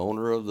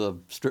owner of the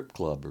strip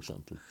club or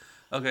something.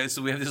 Okay,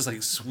 so we have this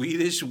like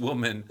Swedish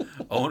woman,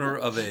 owner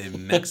of a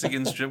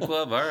Mexican strip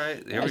club. All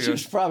right, here we She go.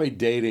 was probably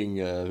dating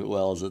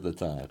Wells at the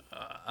time.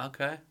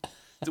 Okay,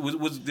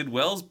 did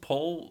Wells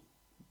poll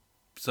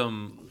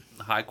some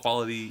high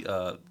quality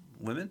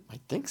women? I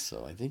think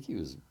so. I think he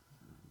was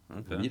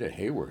Okay, Rita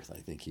Hayworth. I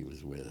think he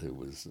was with. Who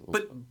was?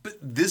 but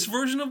this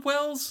version of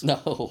Wells,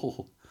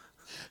 No.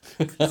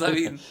 because I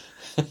mean,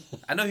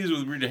 I know he was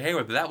with Rita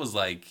Hayworth, but that was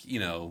like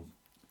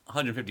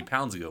 150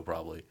 pounds ago,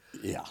 probably.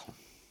 Yeah.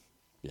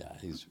 Yeah.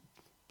 He's.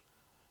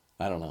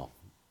 I don't know.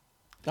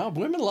 No,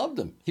 women loved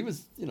him. He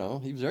was. He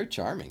was very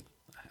charming.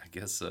 I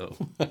guess so.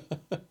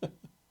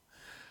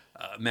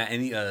 Matt,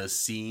 any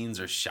scenes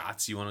or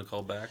shots you want to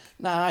call back?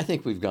 Nah, I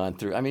think we've gone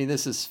through. I mean,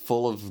 this is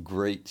full of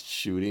great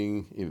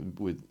shooting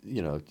with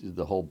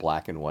the whole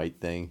black and white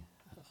thing.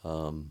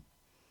 The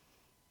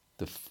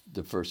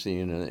first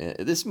scene,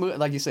 this movie,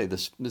 like you say,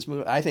 this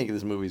movie. I think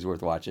this movie's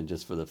worth watching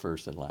just for the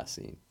first and last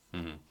scene.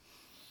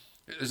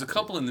 There's a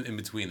couple in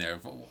between there.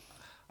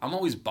 I'm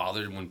always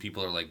bothered when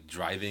people are like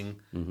driving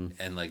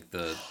and like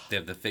they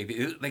have the fake.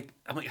 Like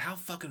I'm like, how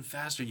fucking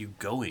fast are you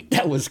going?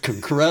 That was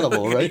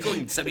incredible, Are you right?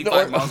 going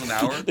 75 miles an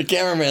hour? The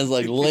cameraman's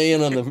like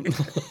laying on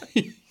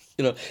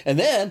the, and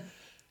then,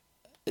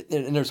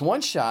 and there's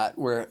one shot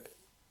where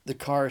the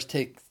cars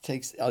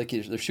takes like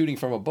they're shooting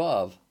from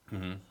above,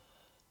 and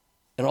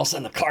all of a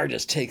sudden the car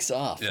just takes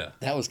off. Yeah.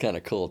 That was kind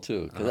of cool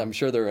too, because I'm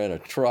sure they're in a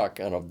truck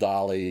on a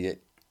dolly right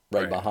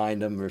Right.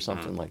 behind them or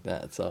something like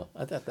that. So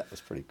I thought that was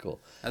pretty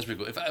cool. That's pretty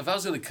cool. If I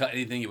was going to cut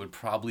anything, it would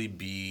probably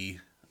be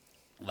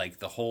like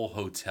the whole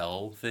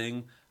hotel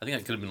thing. I think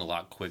that could have been a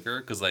lot quicker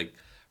because, like,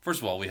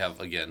 first of all, we have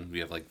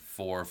like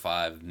 4 or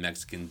 5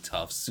 Mexican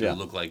toughs who Yeah.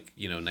 look like,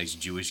 you know, nice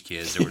Jewish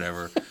kids or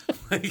whatever.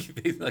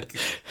 like,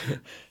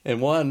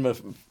 And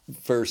one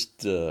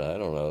first, I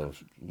don't know,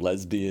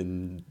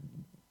 lesbian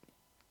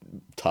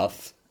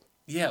tough.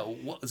 yeah.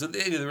 So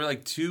there were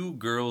like 2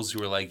 girls who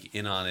were like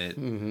in on it.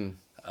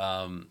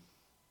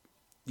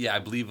 Yeah, I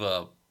believe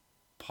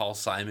Paul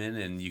Simon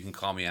and You Can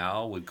Call Me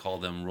Al would call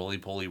them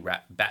roly-poly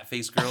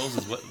bat-faced girls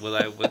is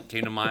what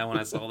came to mind when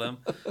I saw them.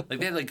 Like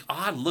they had like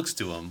odd looks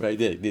to them. Right,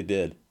 they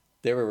did.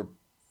 They were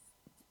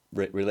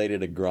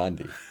related to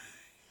Grandi.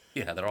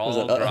 Yeah, they're It was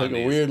all like a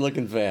Grandes.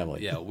 weird-looking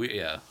family.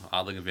 Yeah,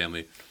 odd-looking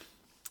family.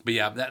 But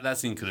yeah, that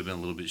scene could have been a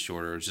little bit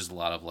shorter. It's just a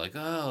lot of like,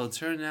 oh,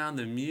 turn down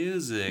the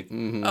music.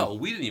 Oh,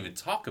 we didn't even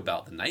talk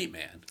about the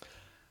Nightman.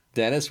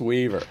 Dennis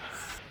Weaver.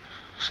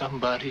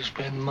 Somebody's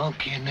been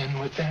monkeying in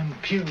with them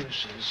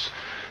fuses.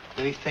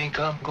 They think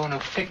I'm gonna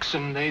fix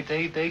them.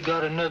 They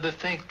got another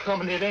thing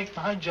coming. It ain't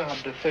my job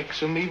to fix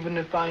them, even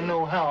if I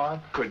know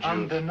how.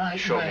 I'm the night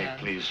show man. me,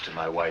 please, to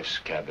my wife's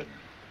cabin?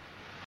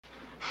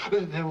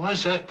 There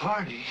was that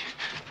party.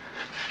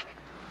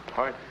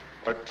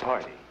 What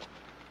party?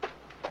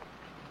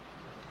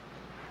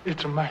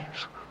 It's a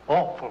mess.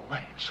 Awful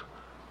mess.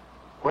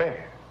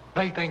 Where?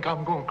 They think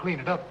I'm gonna clean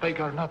it up. They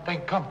got another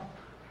thing coming.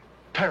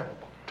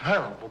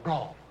 Terrible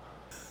brawl.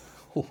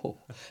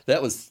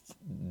 That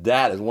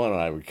is one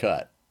I would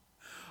cut.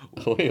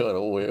 What a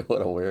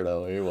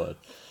weirdo he was.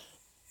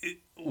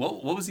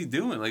 What was he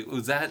doing? Like,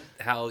 was that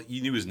how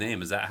you knew his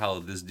name? Is that how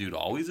this dude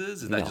always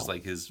is? Is that No. just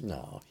like his?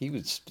 No,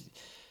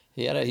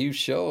 he had a huge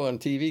show on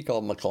TV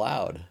called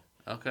McLeod.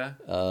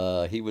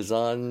 Okay. He was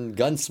on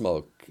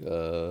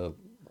Gunsmoke.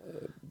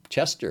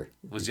 Chester.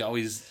 Was he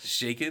always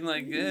shaking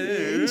like? He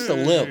used to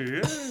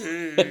limp.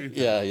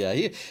 Yeah.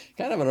 He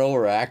kind of an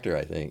over actor,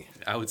 I think.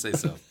 I would say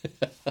so.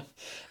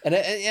 And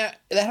yeah,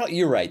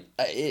 you're right.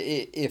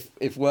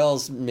 If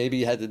Wells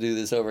maybe had to do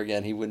this over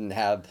again, he wouldn't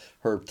have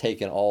her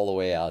taken all the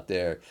way out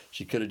there.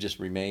 She could have just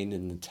remained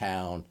in the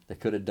town. They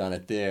could have done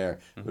it there.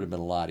 It would have been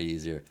a lot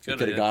easier. They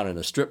could have gone in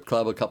a strip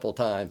club a couple of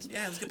times.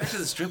 Yeah, let's get back to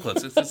the strip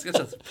clubs. Let's get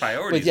to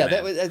priorities. But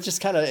yeah, man. that's just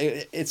kind of.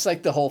 It's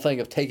like the whole thing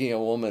of taking a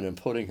woman and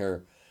putting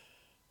her,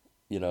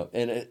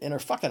 and her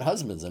fucking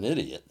husband's an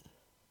idiot.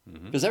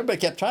 Because everybody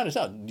kept trying to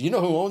tell, do you know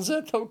who owns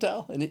that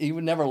hotel? And he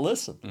would never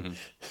listen.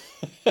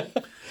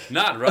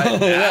 Not right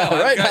now. Yeah,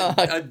 right I've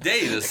got now. a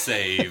day to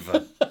save.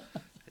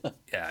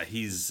 Yeah,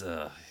 he was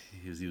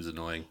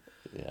annoying.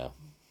 Yeah.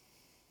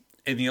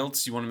 Anything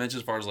else you want to mention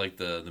as far as like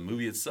the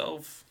movie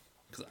itself?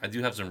 Because I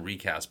do have some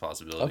recast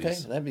possibilities.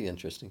 Okay, that'd be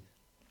interesting.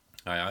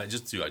 All right, I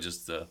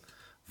just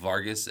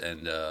Vargas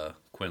and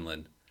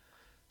Quinlan.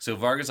 So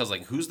Vargas, I was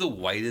like, who's the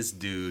whitest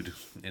dude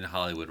in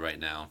Hollywood right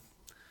now?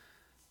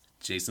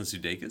 Jason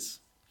Sudeikis?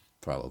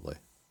 Probably.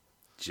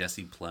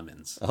 Jesse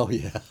Plemons. Oh,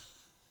 yeah.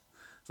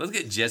 So let's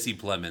get Jesse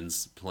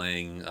Plemons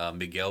playing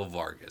Miguel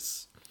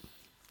Vargas.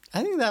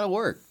 I think that'll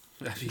work.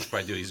 He could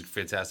probably do it. He's a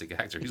fantastic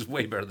actor. He's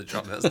way better than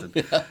Charlton Heston.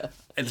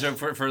 And so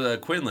for the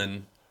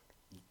Quinlan,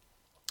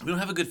 we don't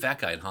have a good fat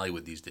guy in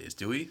Hollywood these days,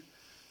 do we?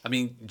 I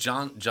mean,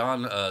 John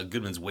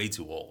Goodman's way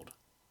too old,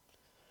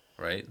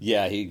 right?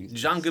 Yeah,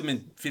 John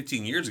Goodman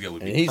 15 years ago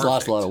would be and he's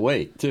lost a lot perfect. of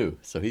weight, too.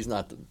 So he's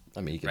not,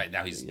 he can, Right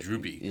now he's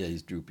droopy. Yeah,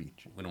 he's droopy.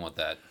 We don't want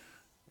that.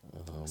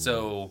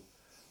 So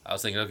I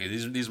was thinking, okay,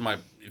 these are my.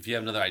 If you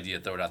have another idea,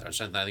 throw it out there. I was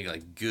trying to think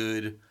like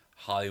good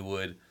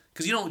Hollywood,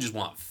 because you don't just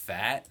want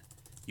fat.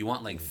 You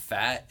want like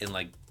fat and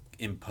like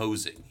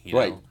imposing. You know?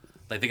 Right.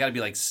 Like they got to be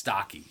like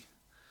stocky.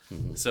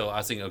 So I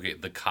was thinking, okay,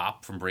 the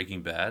cop from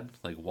Breaking Bad,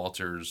 like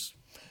Walter's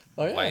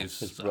Oh, yeah. wife's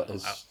His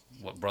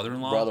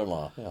brother-in-law.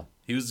 brother-in-law, yeah.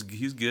 He was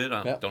good.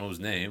 I Yeah. don't know his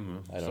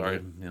name. I don't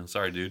Sorry,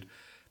 sorry, dude.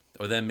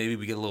 Or then maybe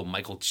we get a little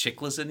Michael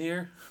Chiklis in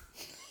here.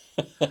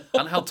 I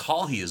don't know how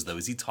tall he is though.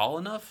 Is he tall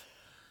enough?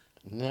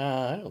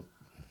 Nah, I don't.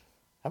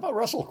 How about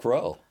Russell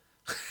Crowe?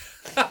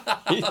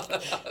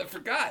 I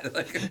forgot.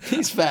 Like,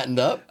 He's fattened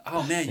up.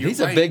 oh man, you're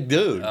He's right. a big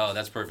dude. Oh,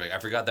 that's perfect. I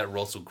forgot that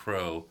Russell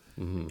Crowe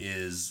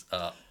is.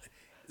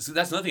 So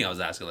that's another thing I was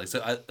asking. Like,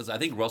 so I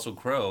think Russell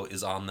Crowe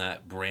is on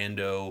that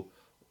Brando,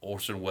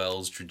 Orson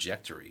Welles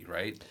trajectory,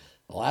 right?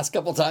 The last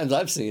couple times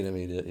I've seen him,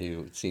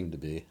 he seemed to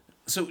be.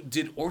 So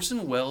did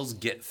Orson Welles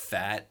get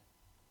fat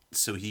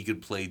so he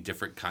could play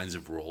different kinds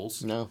of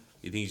roles? No.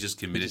 You think he's just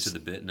committed to the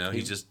bit? No,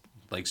 he just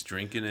likes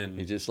drinking and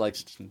He just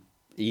likes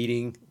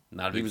eating.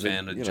 not a He big was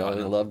fan of he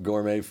jogging. loved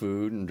gourmet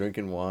food and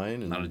drinking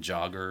wine. And Not a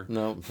jogger.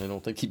 No, I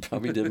don't think he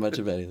probably did much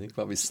of anything.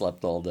 Probably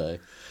slept all day.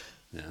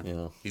 Yeah. You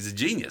know. He's a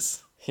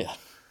genius. Yeah.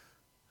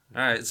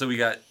 All right, so we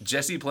got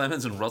Jesse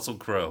Plemons and Russell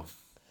Crowe.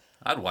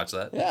 I'd watch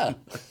that. Yeah.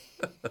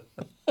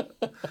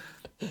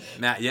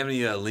 Matt, you have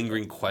any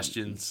lingering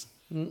questions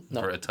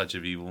for A Touch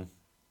of Evil?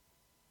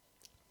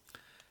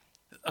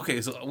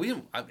 okay, so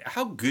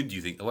how good do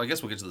you think? Well, I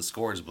guess we'll get to the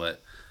scores,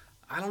 but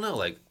I don't know.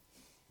 Like,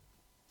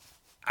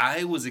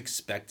 I was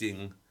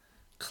expecting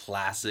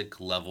classic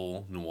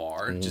level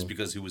noir just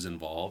because who was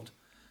involved,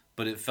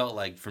 but it felt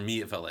like for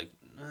me,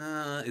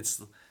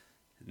 it's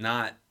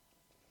not.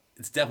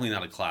 It's definitely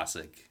not a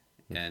classic,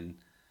 and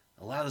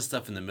a lot of the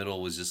stuff in the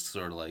middle was just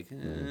sort of like,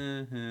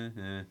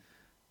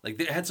 like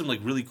they had some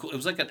like really cool. It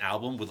was like an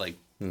album with like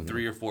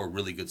 3 or 4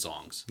 really good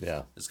songs.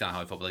 Yeah, that's kind of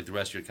how I felt. But like the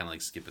rest, you're kind of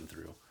like skipping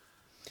through.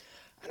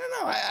 I don't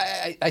know.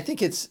 I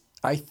think it's.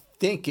 I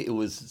think it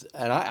was,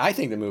 and I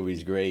think the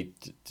movie's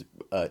great.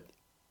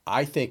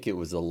 I think it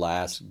was the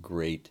last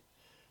great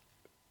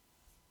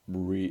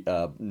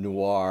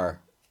noir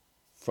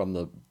from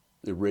the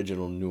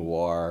original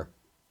noir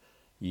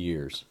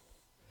years.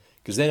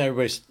 Because then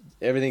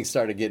everything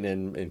started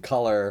getting in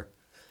color,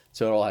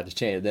 so it all had to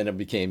change. Then it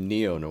became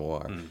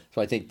neo-noir.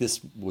 So I think this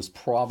was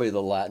probably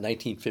the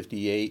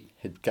 1958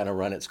 had kind of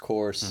run its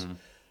course.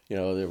 You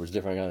know, there was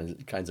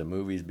different kinds of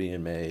movies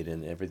being made,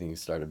 and everything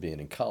started being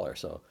in color.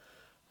 So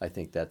I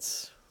think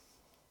it's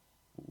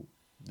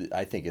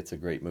a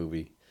great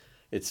movie.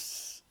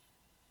 It's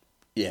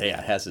it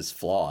has its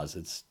flaws.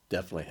 It's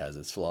definitely has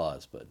its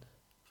flaws, but.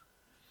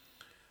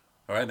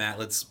 All right, Matt,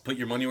 let's put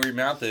your money where your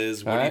mouth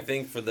is. What do you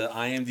think for the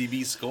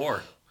IMDb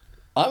score?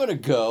 I'm going to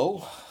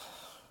go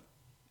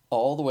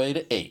all the way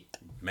to 8.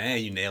 Man,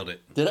 you nailed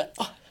it. Did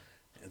I?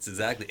 It's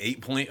exactly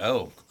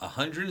 8.0.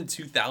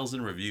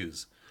 102,000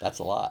 reviews. That's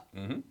a lot.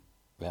 Mm-hmm.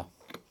 Yeah.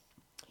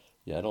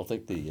 Yeah, I don't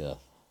think the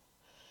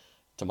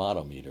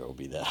tomato meter will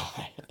be that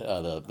high.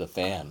 The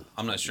fan.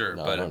 I'm not sure,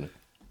 no,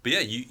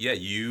 but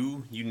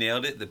you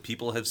nailed it. The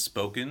people have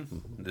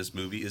spoken. This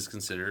movie is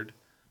considered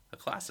a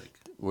classic.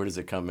 Where does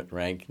it come at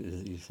rank?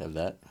 You have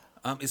that?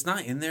 It's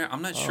not in there.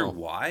 I'm not sure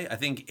why. I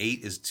think 8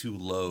 is too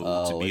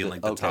low to be in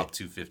like the top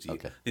 250.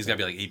 Okay. It's got to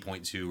be like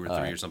 8.2 or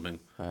 3 or something.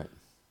 All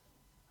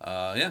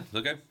right. Yeah.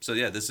 Okay. So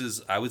yeah,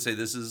 I would say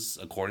this is,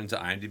 according to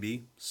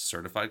IMDb,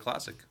 certified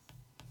classic.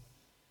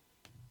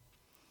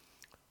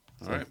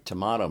 All right.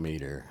 Tomato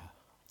meter.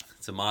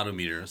 Tomato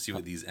meter. See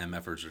what these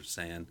MFers are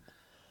saying.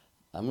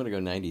 I'm going to go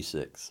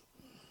 96.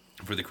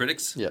 For the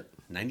critics? Yep.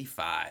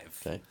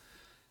 95. Okay.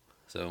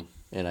 So.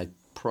 And I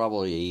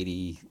probably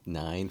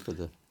 89 for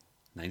the.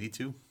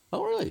 92.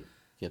 Oh, really?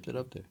 Kept it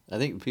up there. I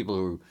think people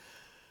who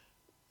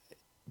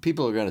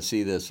are going to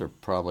see this are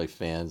probably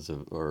fans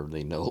of, or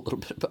they know a little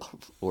bit about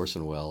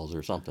Orson Welles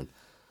or something.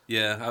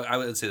 Yeah, I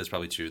would say that's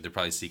probably true. They're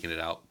probably seeking it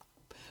out.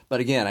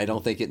 But again, I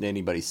don't think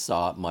anybody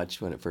saw it much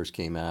when it first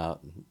came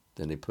out.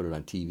 Then they put it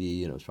on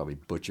TV, and it was probably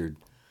butchered,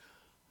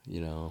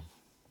 you know.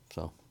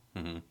 So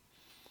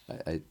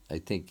I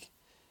think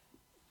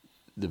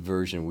the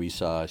version we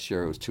saw,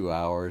 sure, it was 2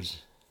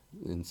 hours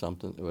and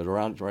something. It was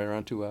right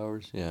around 2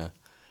 hours. Yeah,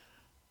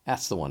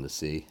 that's the one to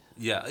see.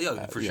 Yeah,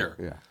 for sure.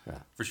 Yeah.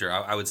 For sure.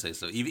 I would say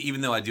so.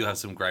 Even though I do have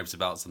some gripes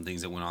about some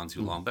things that went on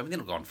too long, but I mean, they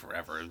don't go on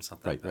forever and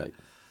something like that. Right.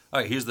 All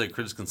right, here's the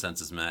critics'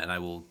 consensus, Matt, and I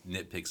will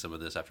nitpick some of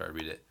this after I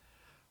read it.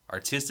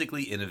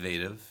 Artistically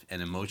innovative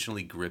and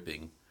emotionally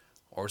gripping,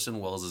 Orson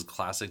Welles'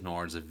 classic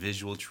noir is a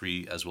visual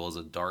treat as well as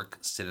a dark,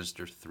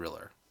 sinister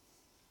thriller.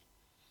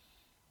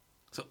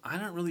 So I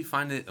don't really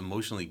find it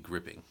emotionally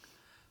gripping.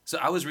 So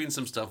I was reading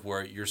some stuff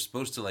where you're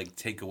supposed to like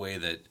take away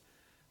that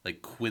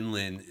like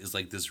Quinlan is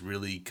like this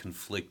really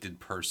conflicted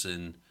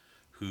person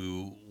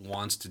who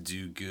wants to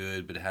do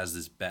good but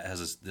has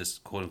this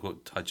quote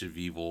unquote touch of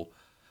evil.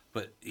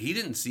 But he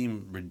didn't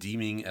seem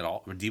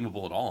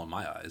redeemable at all in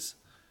my eyes.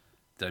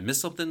 Did I miss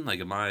something?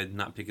 Like, am I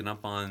not picking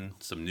up on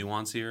some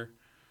nuance here?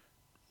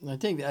 I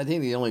think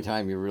the only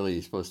time you're really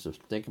supposed to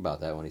think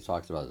about that when he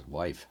talks about his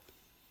wife.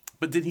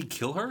 But did he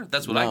kill her?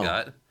 That's what I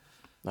got.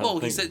 Well,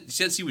 he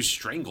says he was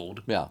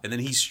strangled. Yeah. And then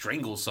he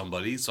strangled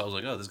somebody. So I was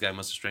like, oh, this guy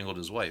must have strangled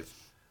his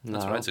wife.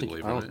 That's what I took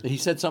away from it. He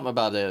said something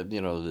about that.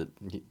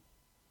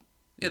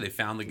 Yeah, they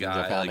found the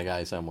guy. They found the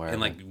guy somewhere in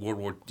like World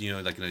War,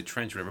 like in a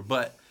trench or whatever.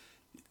 But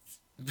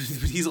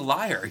he's a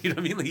liar. You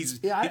know what I mean?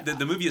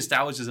 The movie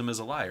establishes him as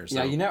a liar.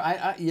 So.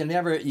 Yeah, you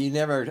never.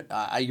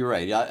 You're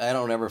right. I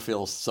don't ever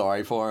feel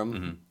sorry for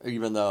him,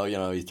 even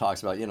though he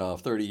talks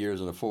about 30 years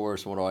in the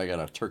force. What do I got,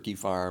 a turkey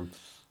farm?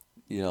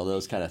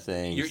 Those kind of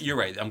things. You're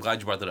right. I'm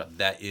glad you brought that up.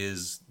 That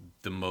is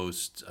the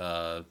most.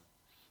 That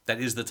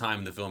is the time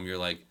in the film you're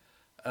like,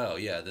 oh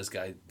yeah, this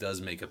guy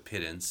does make a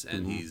pittance,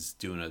 and he's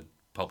doing a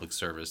public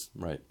service,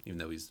 right? Even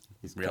though he's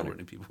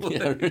railroading people,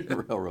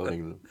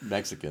 railroading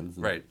Mexicans,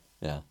 right?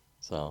 Yeah.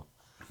 So,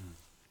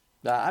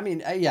 I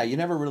mean, you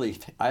never really.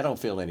 I don't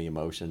feel any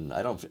emotion.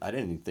 I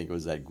didn't think it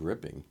was that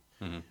gripping.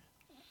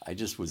 I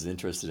just was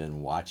interested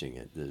in watching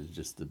it.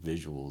 Just the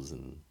visuals,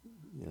 and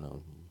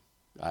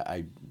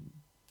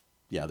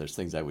there's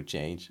things I would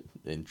change,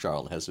 and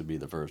Charlton Heston would be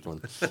the first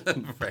one.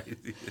 Right.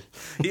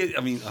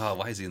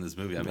 Why is he in this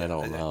movie? I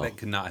don't know. That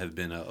could not have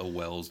been a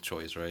Wells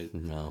choice, right?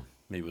 No.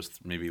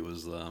 Maybe it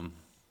was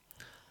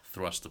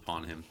thrust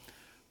upon him.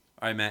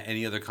 All right, Matt,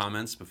 any other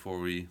comments before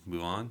we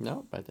move on?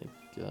 No, I think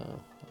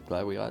I'm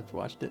glad we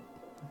watched it.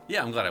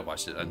 Yeah, I'm glad I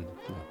watched it.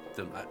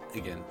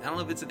 Again, I don't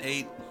know if it's an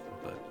 8,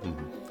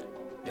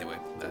 but Anyway,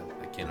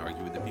 I can't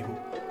argue with the people.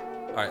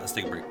 All right, let's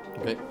take a break.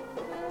 Okay.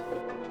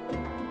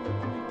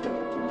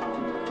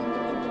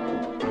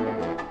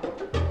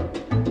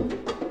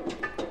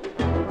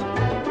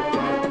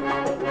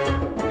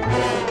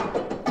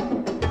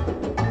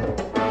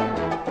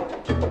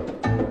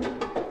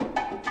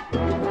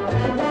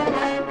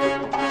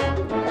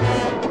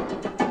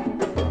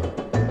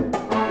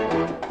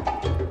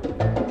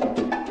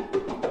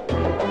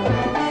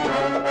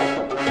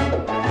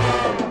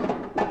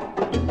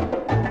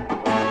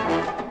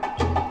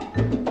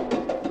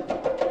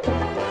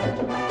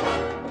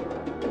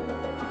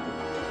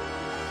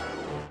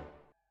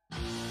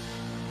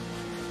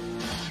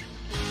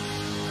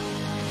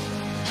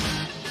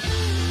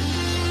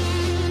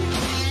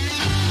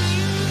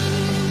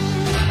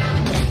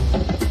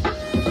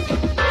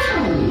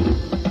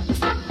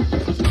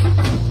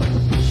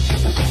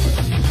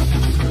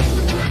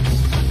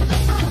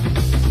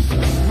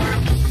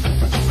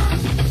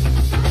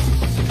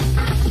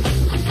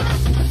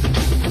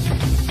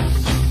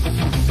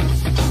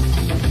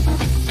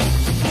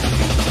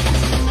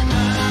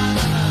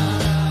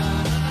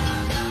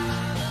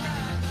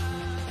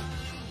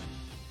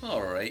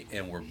 All right,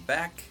 and we're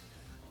back.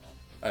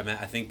 All right,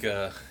 Matt, I think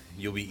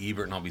you'll be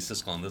Ebert and I'll be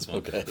Siskel on this one.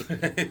 Okay.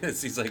 It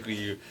seems like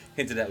you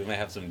hinted at we might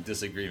have some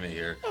disagreement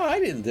here. Oh, I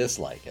didn't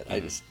dislike it. I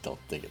just don't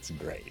think it's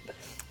great.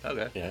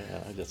 Okay. Yeah,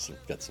 I just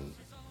got some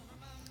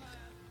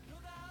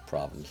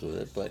problems with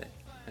it, but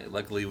Hey,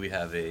 luckily, we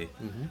have an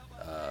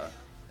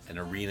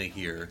arena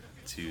here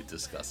to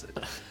discuss it.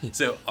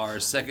 So our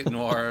second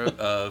noir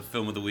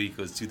film of the week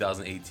was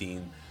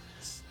 2018,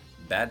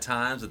 Bad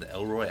Times at the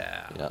El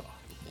Royale.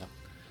 yeah.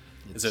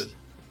 So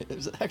It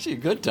was actually a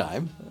good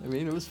time. I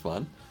mean, it was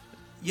fun.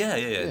 yeah.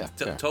 Yeah,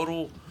 fair.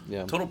 Total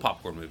Yeah. total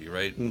popcorn movie,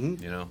 right?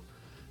 Mm-hmm. You know,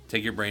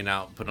 take your brain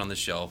out, put it on the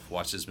shelf,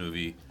 watch this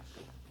movie.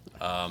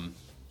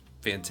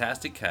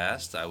 Fantastic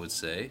cast, I would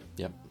say.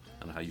 Yep. I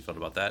don't know how you felt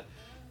about that.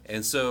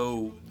 And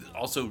so,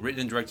 also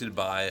written and directed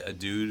by a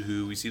dude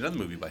who we see another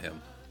movie by him.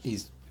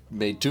 He's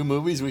made 2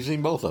 movies. We've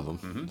seen both of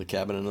them. The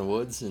Cabin in the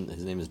Woods, and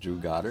his name is Drew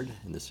Goddard,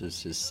 and this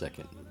is his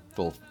second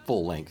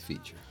full-length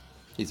feature.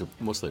 He's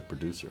mostly a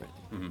producer,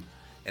 I think.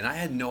 And I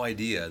had no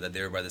idea that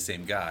they were by the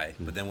same guy.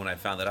 But then when I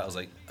found that out, I was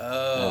like,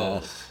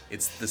 oh,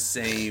 it's the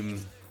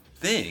same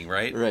thing,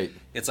 right? Right.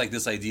 It's like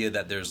this idea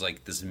that there's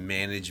like this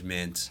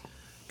management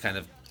kind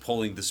of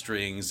pulling the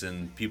strings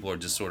and people are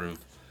just sort of,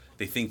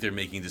 they think they're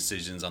making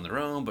decisions on their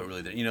own, but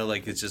really,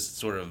 like it's just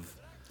sort of...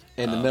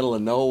 In the middle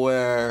of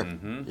nowhere.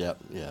 Yep,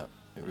 yeah.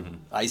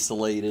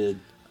 Isolated.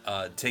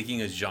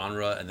 Taking a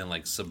genre and then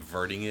like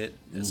subverting it,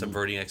 and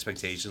subverting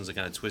expectations and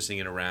kind of twisting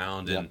it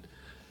around. And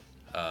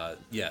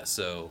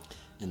so...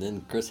 And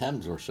then Chris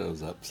Hemsworth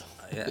shows up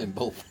Yeah. in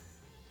both.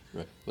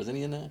 Right. Wasn't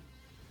he in that?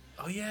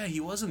 Oh yeah, he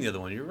was in the other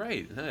one. You're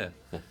right. Yeah.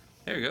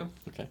 There you go.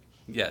 Okay.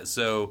 Yeah.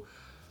 So,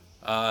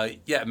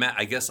 Matt.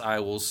 I guess I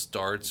will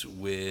start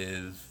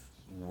with.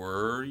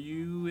 Were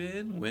you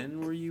in?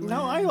 When were you in?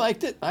 No, I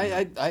liked it.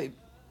 I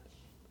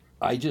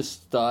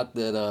just thought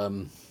that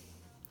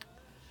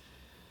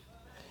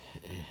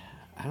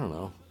I don't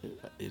know.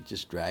 It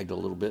just dragged a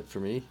little bit for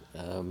me.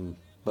 But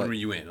When were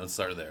you in? Let's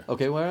start there.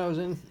 okay, where I was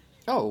in?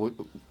 Oh,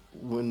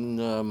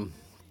 when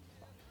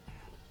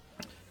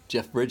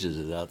Jeff Bridges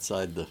is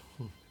outside the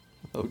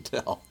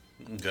hotel.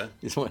 Okay.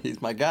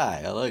 He's my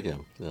guy. I like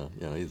him. So,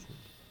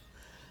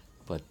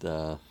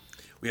 but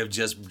We have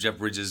Jeff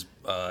Bridges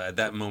at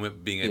that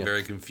moment being a Yeah.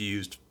 very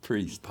confused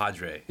priest.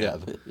 padre. Yeah,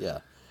 yeah.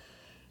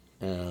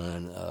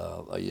 And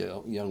a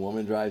young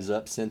woman drives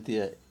up,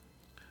 Cynthia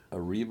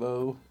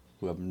Erivo,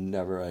 who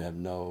I have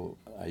no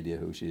idea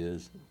who she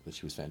is, but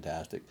she was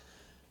fantastic.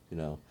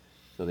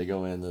 So they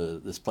go into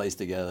this place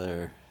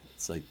together.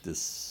 It's like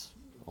this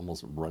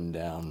almost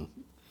rundown,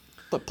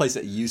 the place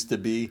that used to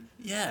be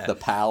Yeah. the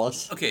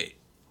palace. Okay.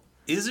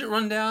 Is it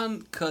run down?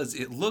 Because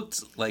it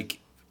looked like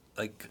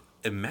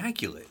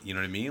immaculate. You know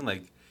what I mean?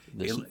 Like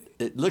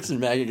It looks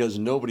immaculate because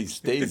nobody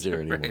stays there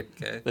anymore. Right,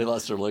 okay. They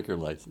lost their liquor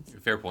license.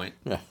 Fair point.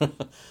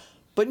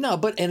 But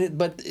in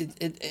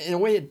a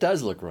way it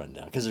does look run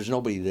down because there's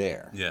nobody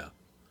there. Yeah.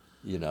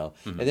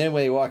 And then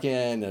when they walk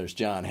in, there's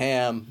John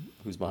Hamm,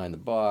 who's behind the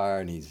bar,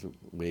 and he's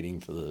waiting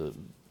for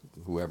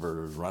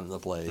whoever's running the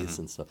place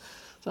and stuff.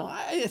 So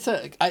I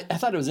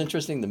thought it was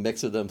interesting, the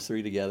mix of them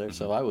 3 together.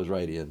 So I was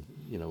right in,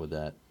 with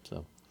that.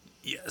 So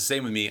Yeah,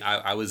 same with me.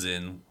 I was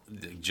in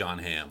John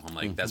Hamm. I'm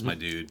like, that's my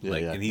dude. Yeah,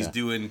 and he's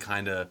doing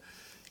kind of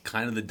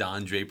the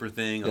Don Draper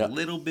thing a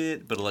little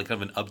bit, but like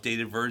kind of an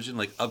updated version,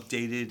 like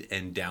updated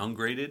and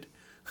downgraded,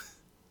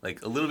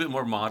 like a little bit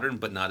more modern,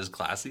 but not as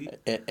classy.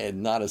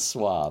 and not as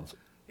suave.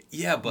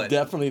 Yeah, but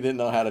Definitely didn't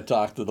know how to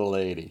talk to the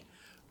lady.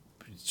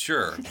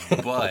 sure.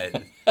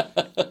 But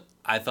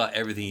I thought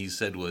everything he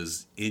said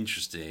was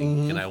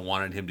interesting, and I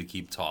wanted him to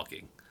keep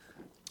talking.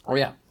 Oh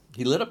yeah,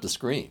 he lit up the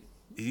screen.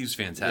 He was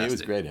fantastic. He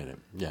was great in it.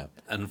 Yeah.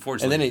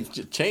 Unfortunately, And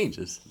then it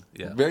changes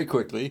very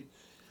quickly.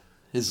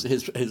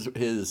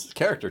 His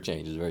character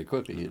changes very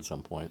quickly at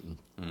some point.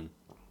 And,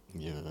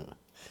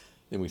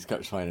 then we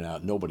start finding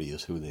out nobody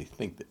is who they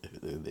think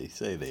they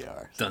say they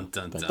are. So, Dun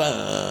dun dun.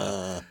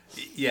 dun.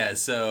 Yeah,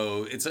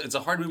 so it's a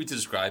hard movie to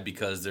describe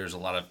because there's a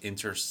lot of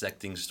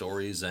intersecting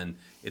stories and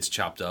it's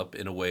chopped up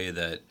in a way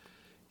that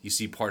you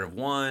see part of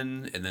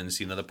one and then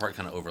see another part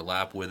kind of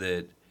overlap with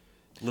it.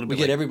 A little We bit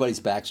get like everybody's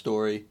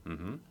backstory.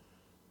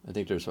 I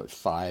think there's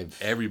 5.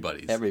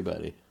 everybody's.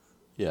 Everybody.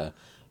 Yeah.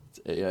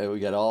 We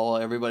got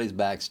everybody's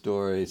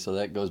backstory, so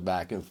that goes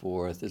back and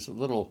forth. It's a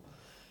little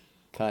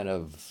kind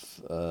of,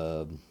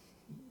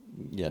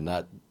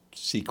 not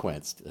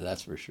sequenced,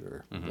 that's for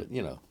sure.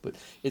 But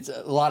it's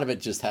a lot of it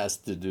just has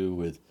to do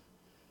with,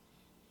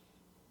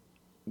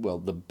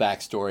 the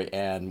backstory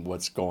and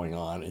what's going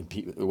on and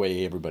the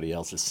way everybody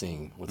else is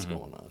seeing what's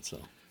going on. So,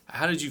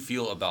 How did you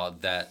feel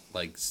about that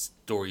like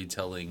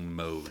storytelling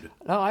mode?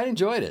 no, I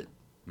enjoyed it.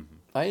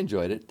 I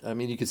enjoyed it. I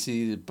mean, you could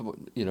see,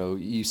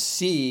 you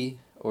see,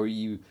 or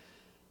you.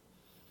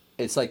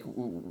 It's like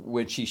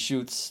when she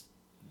shoots.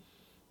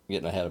 I'm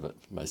getting ahead of it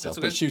myself, That's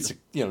okay. but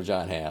shoots,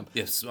 John Hamm.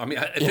 Yes, I mean,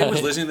 if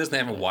anyone's listening to this and they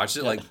haven't watched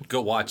it, like,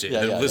 go watch it.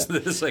 Listen to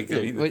this. Like, I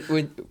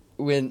mean,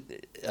 When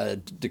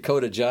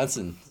Dakota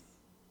Johnson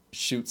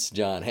shoots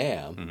John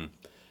Hamm,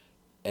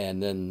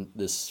 and then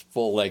this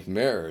full-length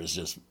mirror is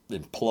just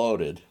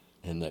imploded,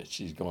 and that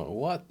she's going,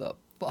 "What the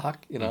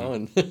fuck?"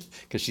 and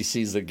because she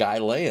sees the guy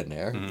laying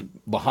there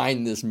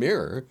behind this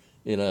mirror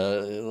in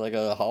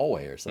a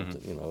hallway or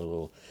something, a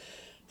little.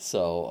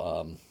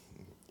 So,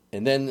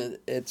 and then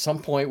at some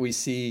point we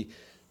see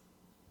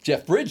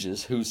Jeff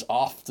Bridges, who's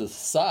off to the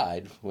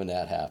side when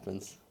that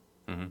happens,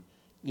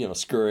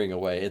 scurrying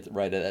away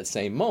right at that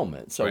same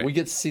moment. So Right. we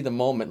get to see the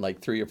moment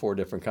like 3 or 4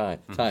 different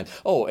times.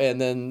 Oh,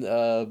 and then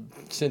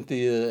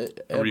Cynthia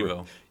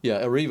Erivo.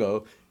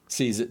 Erivo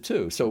sees it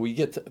too. So we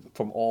get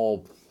from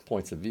all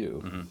points of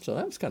view. So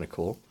that was kind of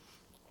cool.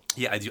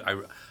 yeah, I do.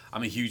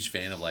 I'm a huge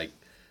fan of like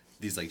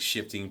these like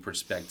shifting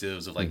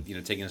perspectives of like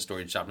taking a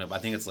story and chopping it up. I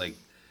think it's like.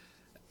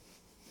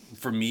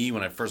 For me,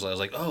 when I first I was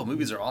like, "Oh,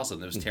 movies are awesome."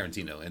 There was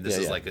Tarantino, and this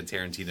is like a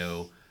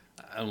Tarantino.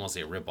 I don't want to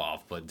say a ripoff,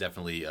 but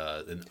definitely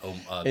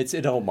It's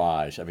an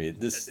homage. I mean,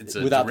 it's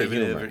a without the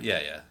derivative.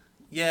 humor.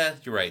 Yeah.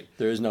 You're right.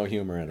 There is no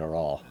humor in it at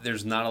all.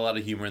 There's not a lot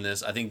of humor in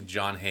this. I think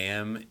John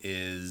Hamm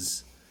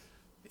is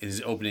in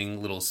his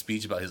opening little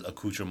speech about his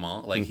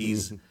accoutrement. Like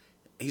he's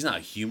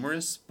not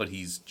humorous, but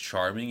he's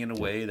charming in a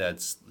way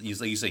that's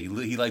he's like you say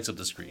he lights up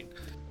the screen.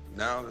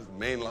 Now the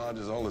main lodge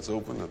is all that's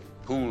open. The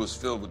pool is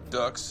filled with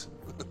ducks.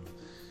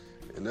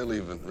 And they'll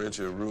even rent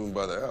you a room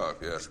by the hour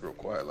if you ask real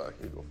quiet like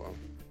you go follow.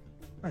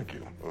 Thank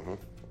you.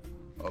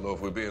 Although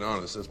if we're being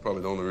honest, that's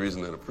probably the only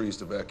reason that a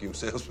priest, a vacuum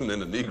salesman,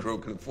 and a Negro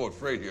can afford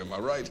freight here. Am I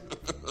right?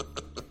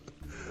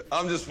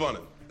 I'm just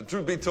funning. The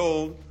truth be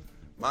told,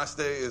 my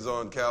stay is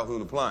on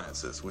Calhoun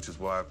Appliances, which is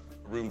why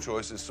room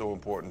choice is so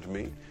important to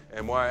me,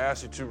 and why I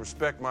ask you to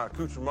respect my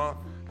accoutrement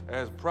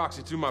as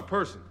proxy to my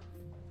person.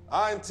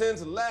 I intend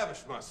to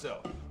lavish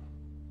myself.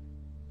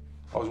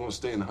 I always want to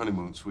stay in the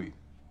honeymoon suite.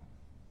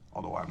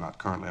 Although I'm not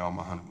currently on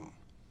my honeymoon.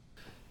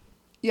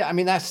 Yeah, I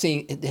mean, that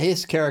scene,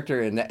 his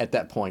character at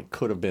that point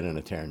could have been in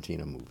a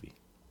Tarantino movie.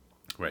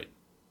 Right.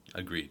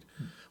 Agreed.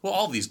 Well,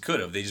 all these could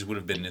have. They just would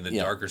have been in the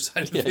darker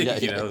side of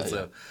things,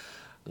 So,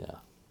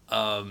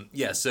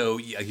 so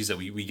like you said,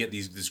 we get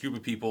this group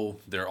of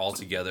people. They're all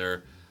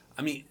together.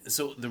 I mean,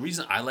 so the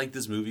reason I like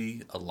this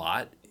movie a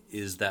lot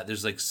is that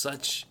there's like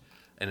such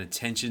an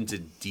attention to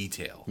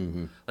detail.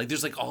 Like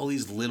there's like all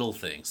these little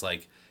things,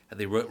 like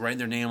they write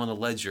their name on the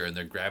ledger and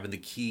they're grabbing the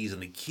keys and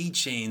the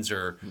keychains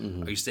are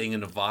you staying in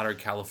Nevada or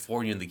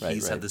California and the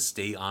keys have the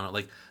state on it.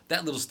 Like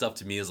that little stuff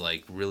to me is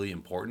like really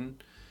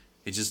important.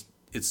 It's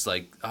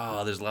like,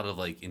 there's a lot of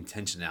like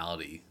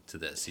intentionality to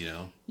this,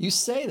 You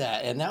say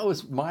that, and that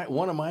was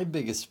one of my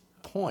biggest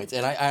points,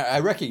 and I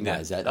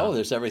recognize that.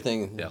 There's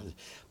everything. Yeah.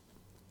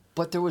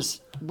 But there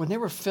was, when they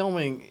were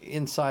filming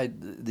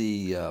inside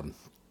the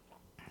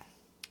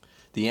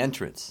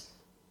entrance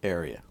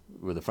area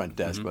where the front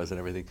desk was and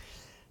everything,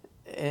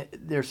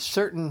 there's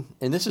certain,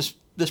 and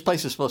this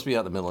place is supposed to be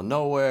out in the middle of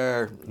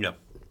nowhere. Yep.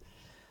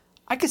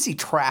 I could see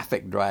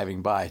traffic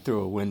driving by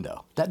through a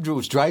window. That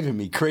was driving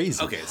me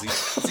crazy. Okay, see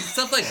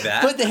stuff like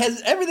that. But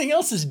everything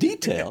else is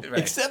detailed Right.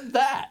 except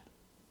that.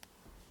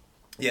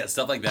 Yeah,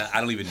 stuff like that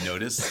I don't even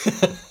notice,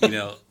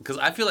 because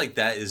I feel like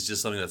that is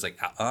just something that's like,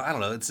 I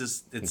don't know,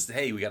 it's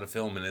hey, we got to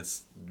film and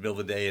it's the middle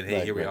of the day and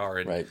hey, here we are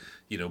and,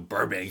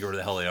 Burbank or where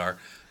the hell they are.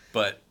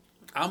 But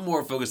I'm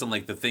more focused on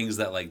like the things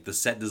that like the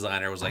set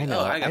designer was like, I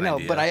got an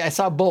idea. But I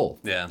saw both.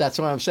 Yeah. That's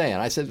what I'm saying.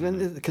 I said,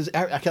 because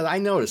I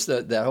noticed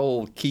that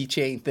whole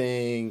keychain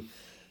thing,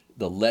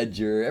 the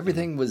ledger,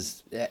 everything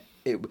was,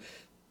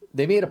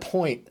 they made a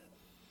point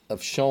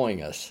of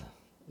showing us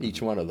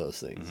each one of those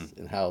things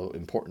and how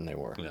important they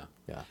were.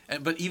 Yeah.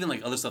 But even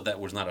like other stuff that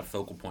was not a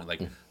focal point,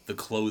 like the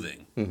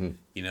clothing,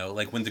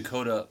 like when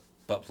Dakota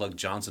Buttplug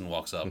Johnson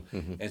walks up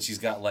and she's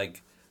got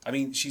like, I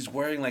mean, she's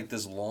wearing like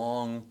this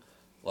long,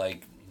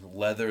 like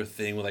leather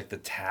thing with like the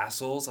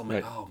tassels. I'm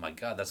like, oh my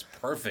God, that's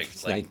perfect.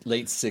 It's like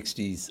late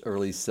 60s,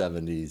 early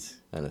 70s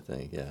kind of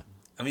thing. Yeah.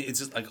 I mean, it's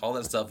just like all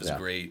that stuff is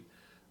great.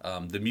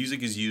 The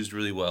music is used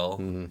really well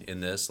in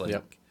this, like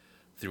Yep.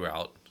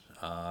 throughout.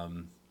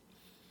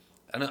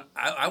 And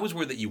I was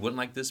worried that you wouldn't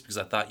like this because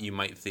I thought you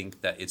might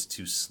think that it's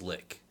too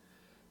slick,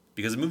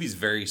 because the movie's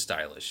very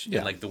stylish Yeah.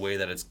 and like the way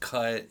that it's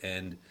cut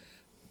and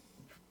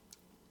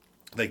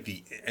like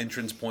the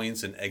entrance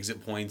points and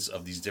exit points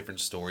of these different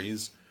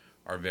stories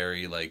are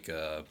very like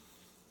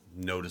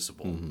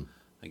noticeable.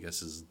 I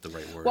guess is the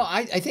right word. Well,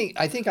 I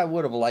think I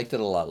would have liked it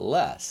a lot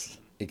less,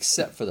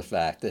 except for the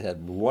fact that it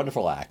had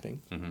wonderful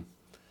acting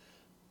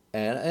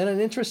and an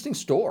interesting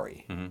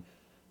story.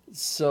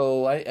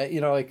 So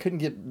I couldn't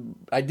get.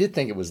 I did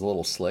think it was a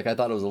little slick. I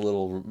thought it was a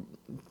little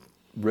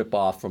rip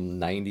off from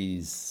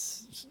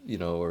 '90s,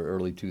 or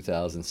early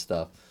 2000s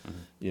stuff,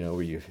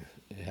 where you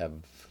have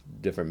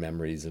different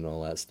memories and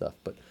all that stuff.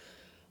 But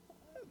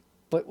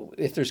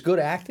if there's good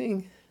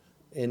acting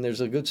and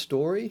there's a good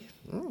story,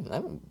 I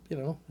don't,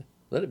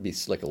 let it be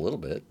slick a little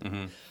bit,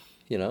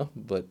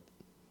 But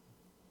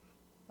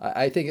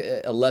I think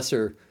a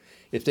lesser,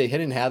 if they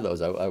hadn't had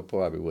those, I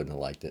probably wouldn't have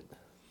liked it.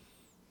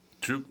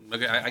 True.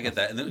 Okay, I get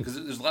that. And then because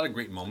there's a lot of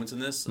great moments in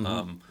this,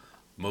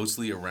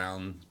 mostly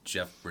around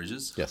Jeff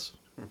Bridges. Yes.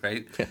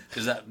 Right.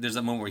 There's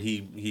that moment where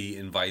he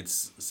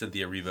invites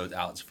Cynthia Erivo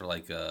out for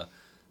like a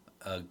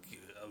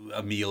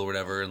meal or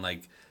whatever, and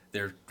like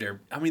they're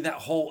I mean that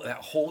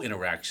whole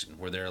interaction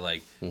where they're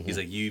like he's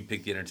like, you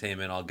pick the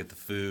entertainment, I'll get the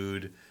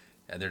food,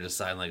 and they're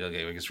deciding like,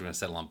 okay, I guess we're gonna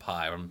settle on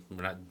pie.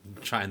 We're not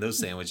trying those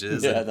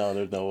sandwiches. Yeah, no,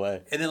 there's no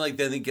way. And then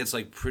it gets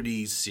like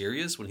pretty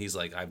serious when he's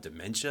like, I have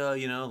dementia,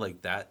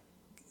 like that.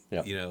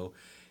 Yeah.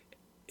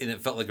 And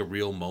it felt like a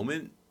real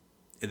moment.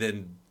 And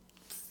then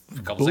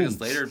a couple Boom.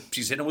 seconds later,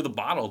 she's hitting him with a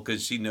bottle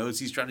because she knows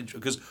he's trying to.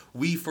 Because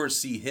we first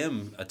see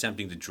him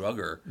attempting to drug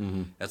her.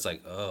 That's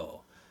like,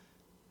 oh,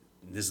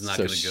 this is not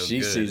So going to go she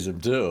good. sees him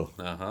too.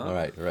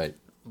 Uh-huh. Right.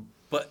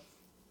 But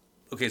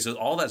okay, so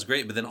all that's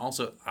great. But then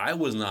also, I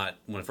was not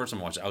when the first time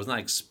I watched it, I was not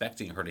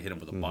expecting her to hit him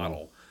with a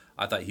bottle.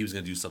 I thought he was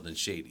going to do something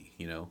shady,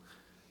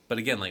 But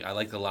again, like I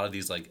like a lot of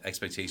these like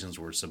expectations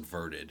were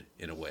subverted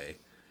in a way.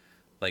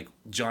 Like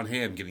John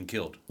Hamm getting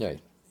killed. Right.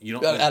 You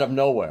don't Out of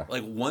nowhere.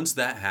 like once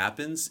that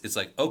happens, it's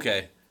like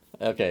okay,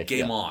 game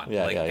yeah. on.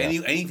 Yeah, like yeah.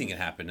 anything can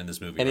happen in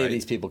this movie. Any right? of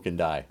these people can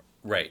die.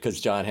 right? Because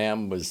John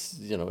Hamm was,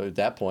 at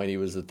that point, he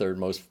was the third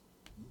most,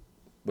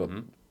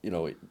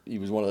 he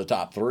was one of the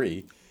top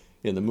three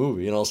in the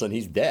movie, and all of a sudden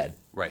he's dead,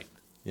 right.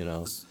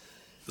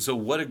 So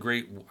what a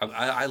great.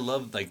 I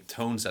love like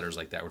tone setters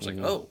like that. Where it's like,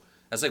 oh,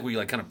 that's like where you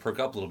like kind of perk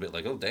up a little bit.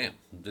 Like, oh damn,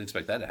 didn't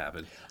expect that to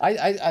happen.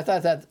 I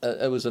thought that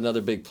it was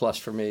another big plus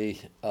for me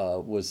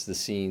was the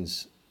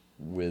scenes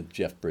with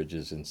Jeff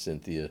Bridges and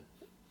Cynthia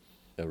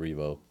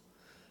Erivo.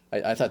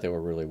 I thought they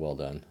were really well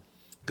done.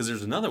 Because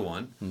there's another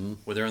one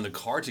where they're in the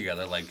car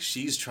together. Like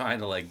she's trying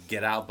to like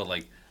get out, but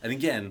like, and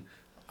again,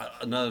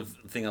 another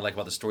thing I like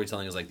about the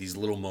storytelling is like these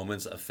little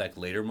moments affect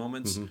later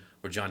moments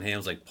where John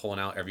Hamm's like pulling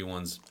out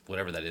everyone's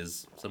whatever that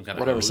is, some kind of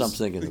Whatever hose.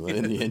 something in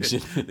the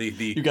engine. the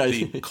You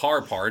guys- the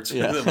car parts,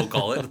 Yeah. we'll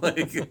call it.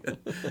 Like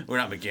we're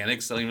not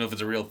mechanics. I don't even know if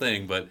it's a real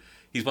thing, but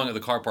he's pulling out the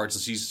car parts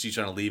and she's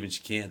trying to leave and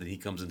she can't. Then he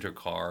comes into her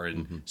car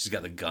and she's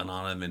got the gun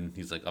on him and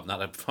he's like, I'm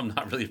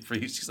not really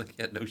free. She's like,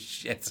 yeah, no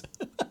shit.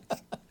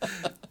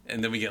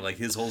 And then we get like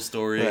his whole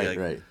story,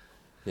 Right.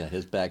 Yeah,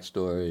 his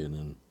backstory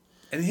and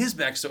his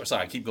backstory.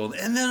 Sorry, I keep going.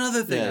 And then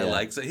another thing Yeah, I yeah.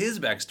 like, so his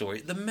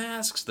backstory, the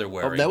masks they're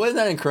wearing, wasn't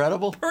that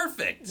incredible?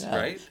 perfect, Yeah.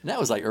 right? And that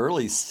was like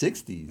early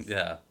 60s.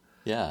 Yeah.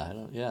 Yeah,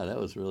 that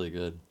was really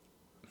good.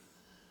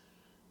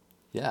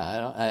 Yeah,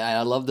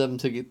 I love them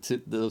to get to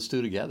those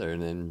two together,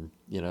 and then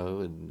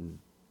and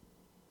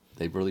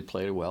they really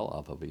played well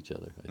off of each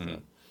other. I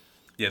thought.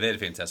 Yeah, they had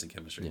fantastic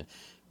chemistry.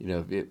 Yeah,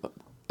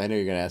 I know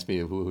you're going to ask me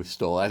who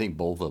stole. I think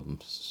both of them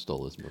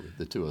stole this movie.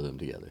 The two of them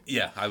together.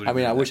 Yeah, I would. I mean,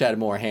 agree I with wish that. I had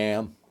more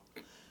Ham.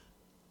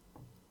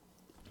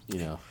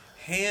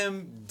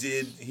 Ham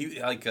did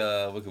he like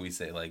what can we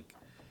say like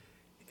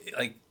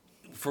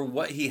for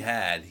what he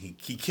had he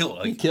killed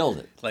like, He killed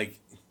it. like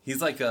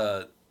he's like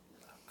a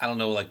I don't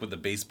know like what the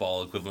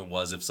baseball equivalent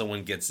was if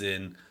someone gets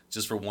in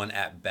just for one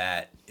at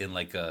bat in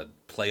like a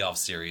playoff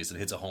series and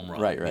hits a home run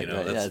Right.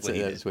 That's what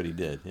he did. That's what he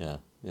did. Yeah.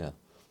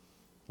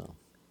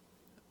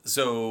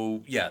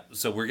 So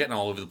we're getting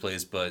all over the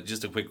place, but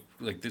just a quick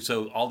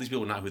so all these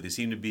people are not who they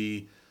seem to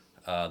be.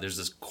 There's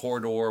this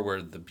corridor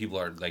where the people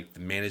are like the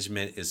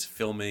management is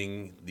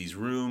filming these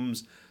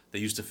rooms. They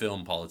used to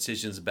film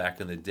politicians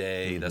back in the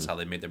day. That's how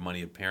they made their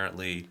money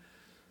apparently.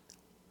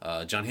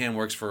 John Hamm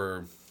works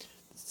for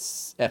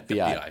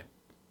FBI.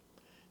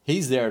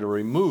 He's there to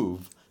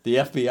remove the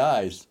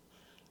FBI's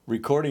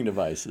recording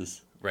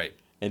devices, right.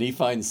 and he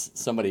finds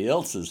somebody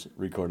else's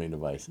recording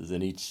devices.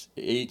 And each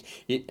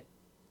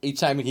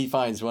time he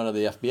finds one of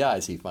the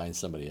FBI's, he finds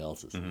somebody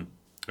else's.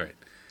 Right.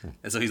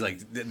 And so he's like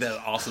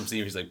that awesome scene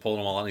where he's like pulling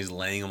them all out and he's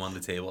laying them on the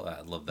table.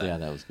 I love that. Yeah,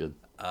 that was good.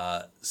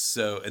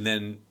 And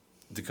then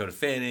Dakota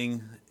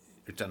Fanning,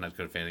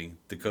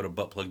 Dakota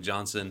Buttplug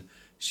Johnson,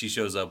 she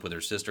shows up with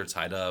her sister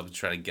tied up,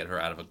 trying to get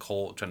her out of a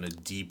cult, trying to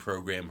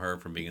deprogram her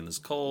from being in this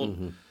cult.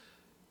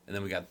 And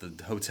then we got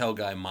the hotel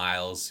guy,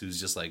 Miles, who's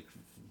just like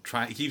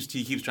he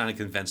keeps trying to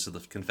confess to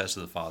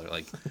the father,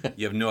 like,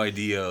 you have no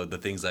idea the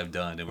things I've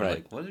done, and we're Right.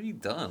 like, what have you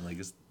done? Like,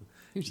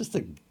 You're just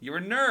a you're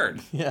a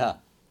nerd. yeah.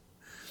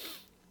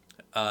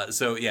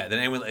 So yeah, then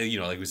anyone,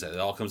 like we said, it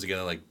all comes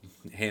together. Like,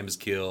 Ham is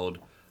killed.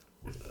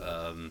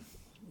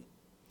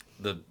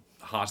 The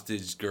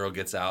hostage girl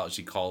gets out.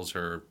 She calls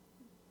her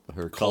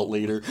Cult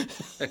leader,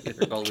 her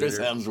cult Chris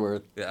leader.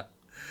 Hemsworth. Yeah.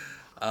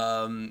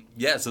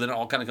 So then it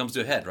all kind of comes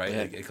to a head, right?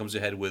 Yeah. It comes to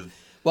a head with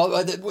Well,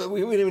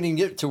 we didn't even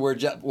get to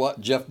what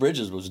Jeff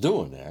Bridges was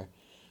doing there.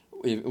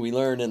 We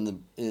learned in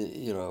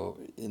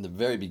the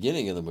very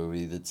beginning of the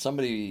movie that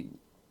somebody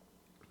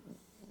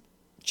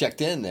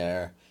checked in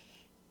there,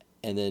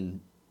 and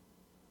then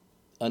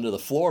under the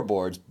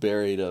floorboards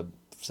buried a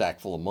sack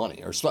full of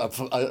money, or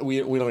we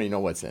don't even know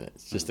what's in it.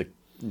 It's just a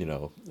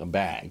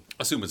bag.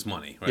 assume it's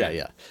money, right?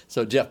 Yeah.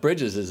 So Jeff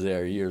Bridges is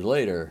there years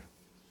later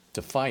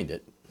to find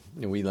it,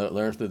 and we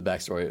learned through the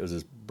backstory it was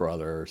his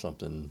brother or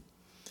something,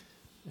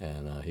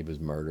 and he was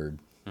murdered.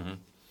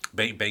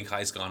 Bank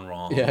heist gone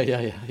wrong. Yeah.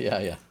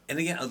 And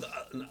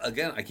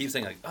again, I keep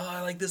saying, like, oh,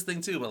 I like this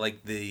thing too, but like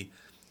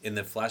in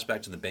the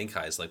flashback to the bank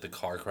heist, like the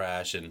car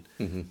crash, and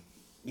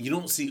you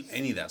don't see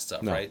any of that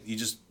stuff, No. right? You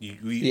just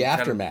The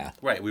aftermath.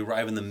 Right. We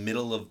arrive in the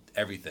middle of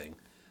everything,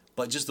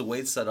 but just the way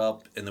it's set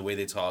up and the way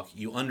they talk,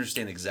 you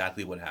understand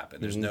exactly what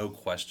happened. There's no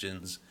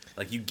questions.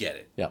 Like, you get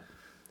it. Yeah,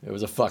 it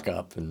was a fuck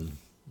up, and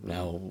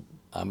now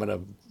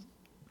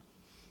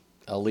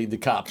I'll lead the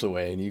cops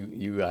away, and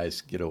you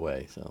guys get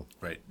away. So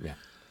Right. yeah,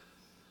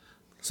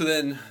 So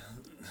then,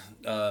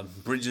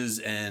 Bridges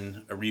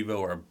and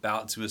Arrivo are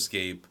about to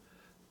escape,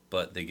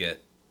 but they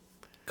get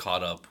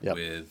caught up Yep.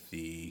 with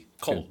the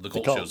cult. The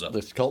cult shows up.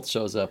 The cult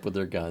shows up with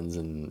their guns,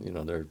 and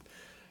they're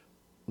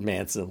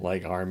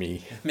Manson-like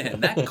army. Man,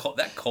 that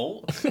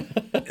cult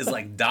is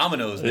like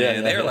dominoes, man.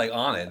 Yeah. They were like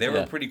on it. They were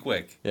Yeah. pretty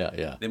quick.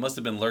 Yeah. They must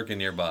have been lurking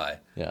nearby.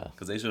 Yeah.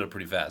 Because they showed up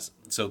pretty fast.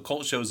 So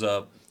cult shows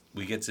up.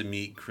 We get to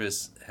meet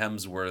Chris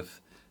Hemsworth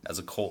as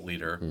a cult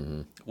leader.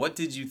 Mm-hmm. What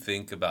did you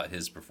think about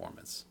his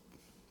performance?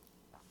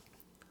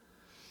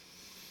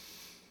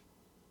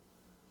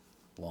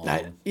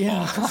 Long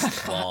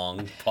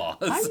pause.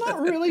 I'm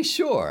not really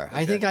sure.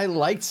 I think I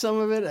liked some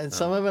of it, and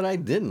some of it I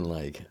didn't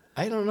like.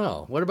 I don't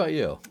know. What about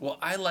you? Well,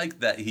 I like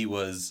that he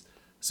was.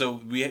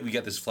 So we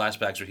got this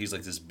flashbacks where he's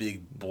like this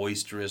big,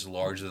 boisterous,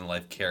 larger than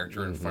life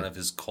character in front of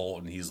his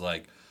cult, and he's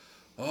like,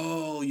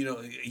 oh,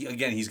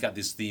 again, he's got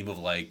this theme of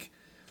like,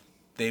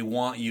 they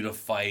want you to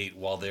fight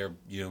while they're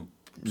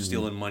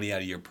stealing money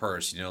out of your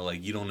purse.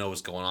 Like, you don't know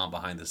what's going on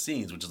behind the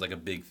scenes, which is like a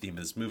big theme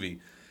of this movie.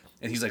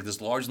 And he's like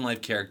this larger than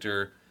life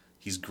character.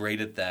 He's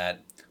great at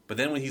that. But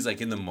then when he's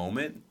like in the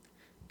moment,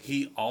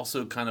 he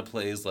also kind of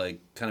plays like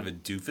kind of a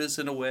doofus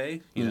in a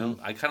way.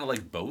 I kind of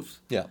like both.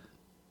 Yeah.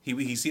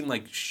 He seemed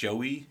like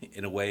showy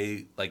in a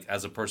way, like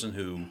as a person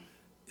who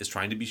is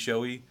trying to be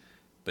showy,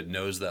 but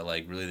knows that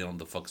like really they don't know what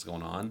the fuck's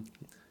going on.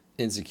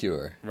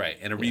 Insecure. Right,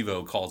 and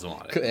Arrivo calls him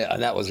on it. Yeah,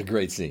 that was a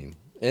great scene.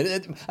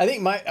 And I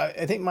think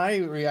my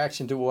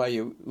reaction to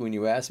when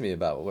you asked me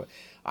about what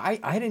I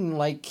didn't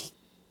like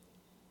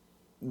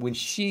when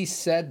she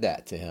said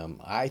that to him.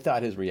 I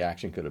thought his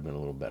reaction could have been a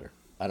little better.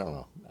 I don't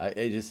know. I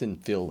just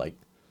didn't feel like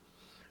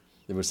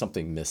there was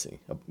something missing.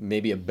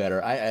 Maybe a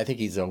better. I think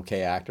he's an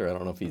okay actor. I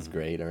don't know if he's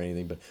great or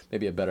anything, but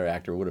maybe a better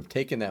actor would have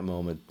taken that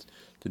moment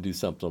to do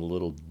something a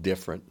little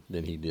different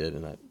than he did.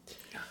 And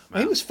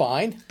he was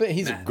fine, but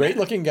he's a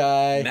great-looking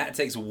guy. Matt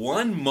takes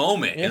one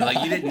moment, and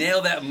like you didn't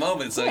nail that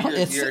moment, so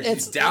you're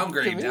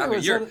downgrade.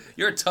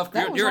 You're a tough.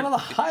 That was one of the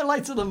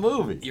highlights of the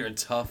movie. You're a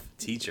tough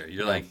teacher.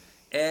 You're like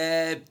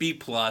B+.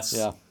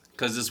 Yeah.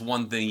 Because this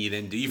one thing you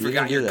didn't do. You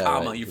forgot your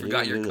comma. Right. You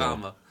forgot your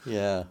comma.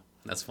 Yeah.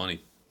 That's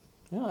funny.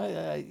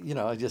 I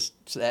just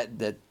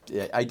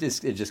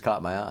it just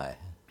caught my eye.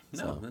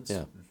 No, that's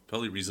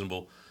totally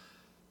reasonable.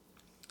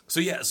 So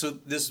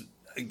this,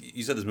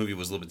 you said this movie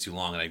was a little bit too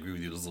long, and I agree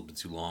with you. It was a little bit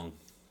too long,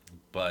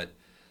 but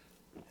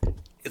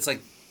it's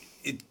like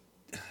it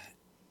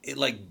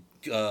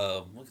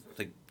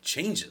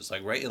changes,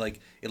 like, right?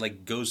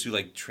 It goes through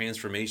like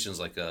transformations,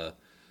 like a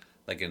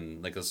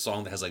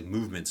song that has like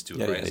movements to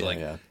it, right? So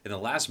in the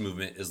last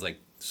movement is like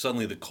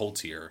suddenly the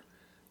cult's here,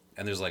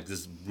 and there's like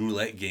this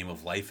roulette game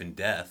of life and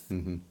death.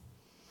 Mm-hmm.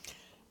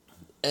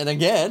 And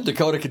again,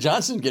 Dakota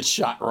Johnson gets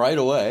shot right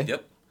away.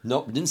 Yep.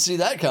 Nope, didn't see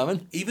that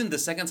coming. Even the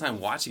second time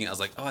watching it, I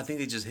was like, oh, I think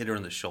they just hit her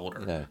in the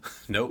shoulder. Yeah.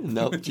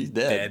 Nope, she's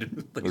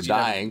dead. Like, or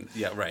dying.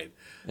 Yeah, right.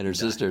 And her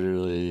sister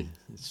really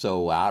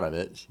so out of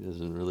it. She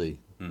doesn't really.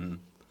 Mm-hmm.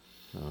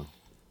 Oh.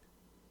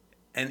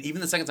 And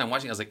even the second time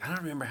watching, I was like, I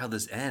don't remember how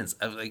this ends.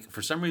 I was like,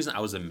 for some reason, I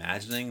was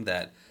imagining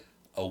that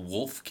a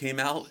wolf came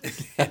out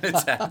and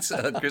attacked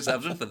Chris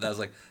Hemsworth, but I was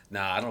like,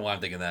 nah, I don't know why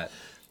I'm thinking that.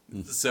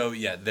 So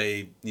yeah,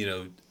 they,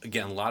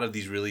 again, a lot of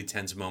these really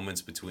tense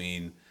moments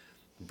between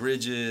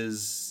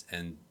Bridges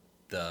and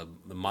the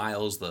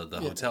Miles, the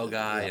hotel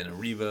guy, and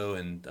Arrivo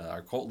and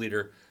our cult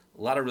leader.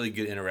 A lot of really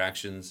good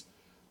interactions.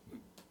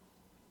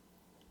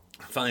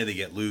 Finally, they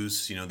get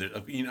loose. I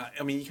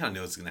mean, you kind of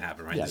know what's going to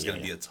happen, right? There's going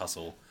to be a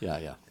tussle.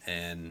 Yeah.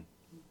 And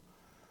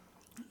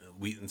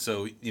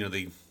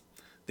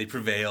they they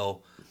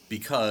prevail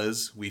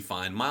because we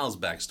find Miles'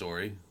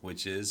 backstory,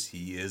 which is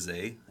he is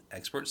a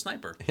expert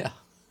sniper, Yeah.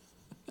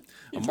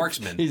 a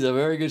marksman. He's a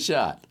very good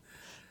shot.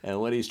 And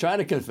what he's trying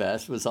to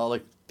confess was all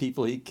the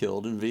people he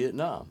killed in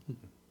Vietnam.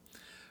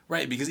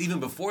 Right, because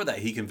even before that,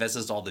 he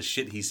confesses to all the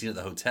shit he's seen at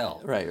the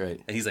hotel. Right,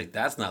 right. And he's like,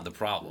 that's not the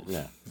problem.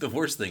 Yeah. The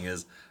worst thing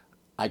is,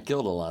 I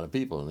killed a lot of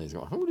people. And he's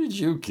going, who did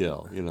you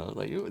kill? You know,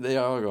 like they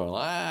are all going,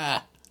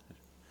 ah.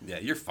 yeah,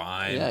 you're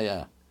fine. Yeah,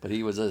 yeah. But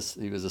he was a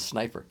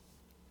sniper.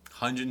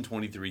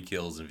 123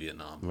 kills in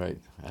Vietnam. Right.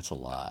 That's a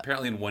lot.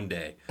 Apparently in one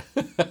day.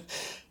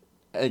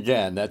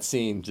 Again, that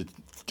scene just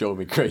drove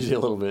me crazy a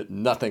little bit.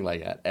 Nothing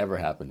like that ever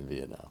happened in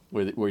Vietnam,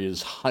 where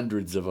there's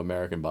hundreds of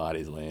American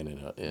bodies laying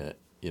in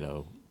you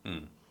know.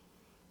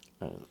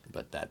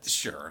 But that's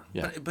Sure,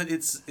 Yeah. but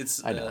it's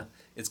I know.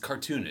 it's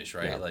cartoonish,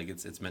 right? Yeah. Like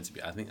it's meant to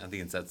be. I think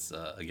that's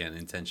again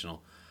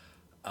intentional.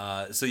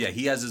 So yeah,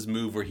 he has his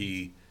move where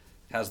he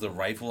has the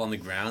rifle on the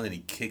ground and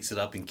he kicks it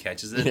up and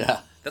catches it. Yeah.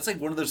 That's like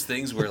one of those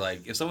things where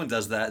like if someone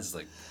does that, it's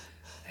like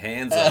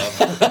hands up.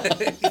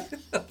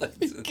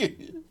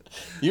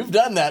 You've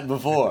done that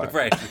before.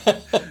 Right.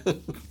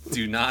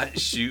 Do not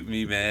shoot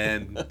me,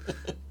 man.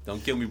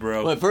 Don't kill me,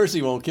 bro. Well, at first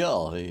he won't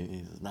kill.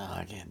 He says, "No,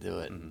 I can't do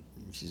it."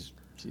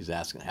 She's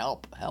asking,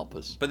 help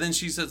us. But then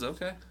she says,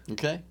 "Okay,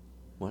 Okay,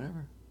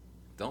 whatever.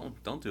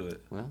 don't do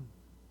it. Well,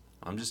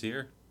 I'm just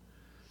here."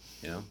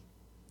 You know.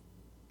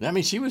 I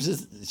mean, she was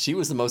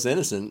the most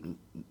innocent,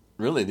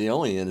 really the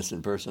only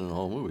innocent person in the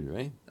whole movie,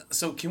 right?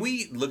 So can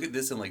we look at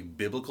this in like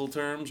biblical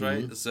terms,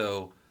 right? Mm-hmm.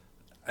 So,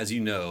 as you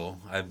know,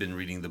 I've been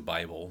reading the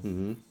Bible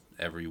Mm-hmm.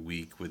 every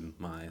week with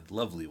my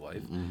lovely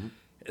wife.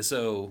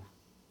 So,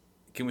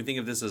 can we think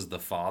of this as the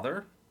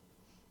father,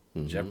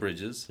 Jeff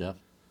Bridges, Yeah.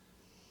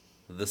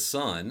 the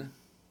son,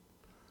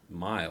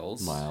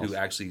 Miles, Miles. who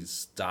actually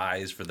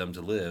dies for them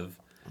to live,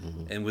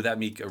 and would that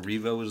make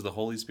Arrivo as the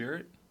Holy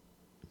Spirit?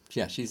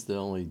 Yeah, she's the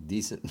only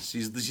decent.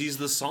 She's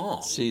the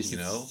song. She's you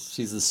know,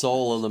 she's the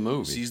soul of the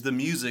movie. she's the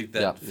music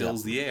that Yeah,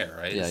 fills the air,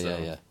 right? yeah, So,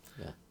 yeah.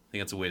 I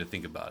think that's a way to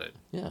think about it.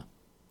 Yeah.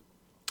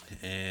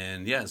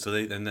 And yeah, so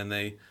then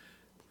they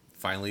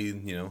finally,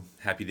 you know,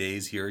 happy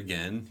days here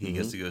again. He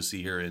gets to go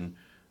see her in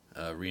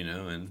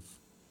Reno, and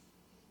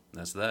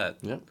that's that.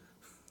 Yep.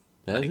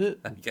 That's it.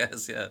 I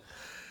guess, yeah.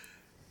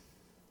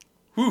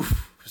 Whew.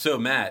 So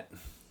Matt,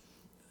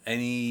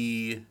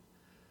 let's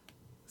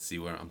see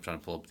where I'm trying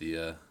to pull up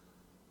the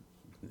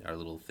our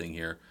little thing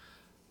here.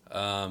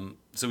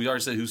 So we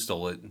already said who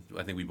stole it.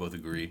 I think we both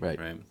agree, Right.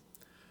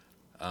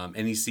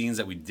 Any scenes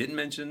that we didn't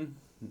mention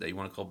that you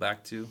want to call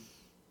back to?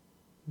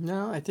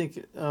 No, I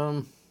think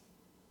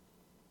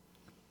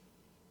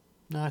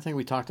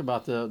we talked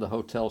about the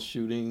hotel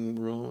shooting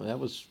room. That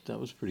was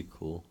pretty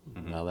cool.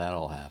 How that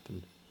all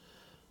happened.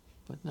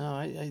 But no,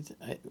 I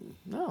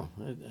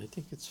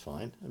think it's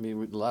fine. I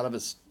mean, a lot of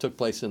it took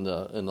place in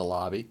the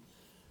lobby.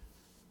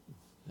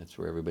 That's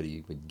where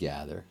everybody would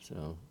gather.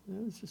 So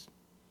it was just,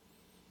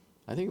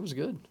 I think it was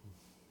good.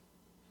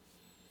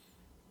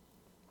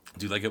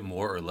 Do you like it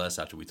more or less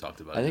after we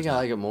talked about it? I think just I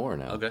now? like it more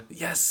now. Okay.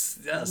 Yes.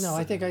 No,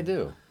 I think I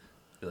do.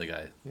 I feel like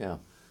Yeah.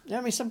 Yeah,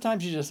 I mean,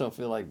 sometimes you just don't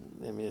feel like,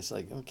 I mean, it's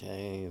like,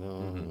 okay, you know.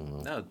 I don't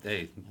know. No,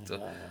 hey. So,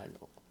 I-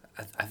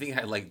 I think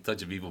I like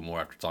Touch of Evil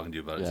more after talking to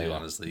you about it Yeah, too, yeah.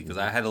 honestly, because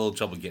I had a little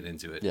trouble getting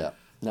into it. Yeah.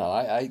 No,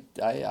 I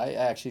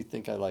actually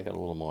think I like it a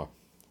little more.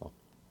 So.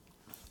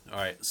 All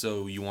right,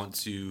 so you want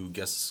to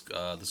guess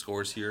the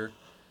scores here?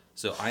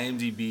 So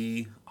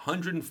IMDb,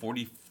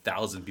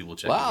 140,000 people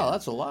checking. Wow, in.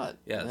 that's a lot.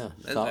 Yeah,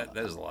 So that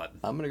is a lot.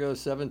 I'm going to go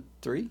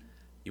 7-3.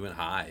 You went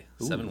high,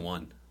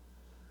 7-1.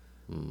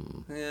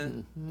 Yeah,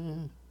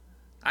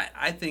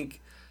 I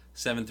think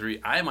 7-3.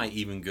 I might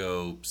even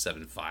go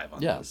 7-5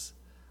 on Yeah. this.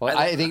 Well,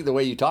 I think the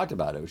way you talked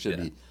about it should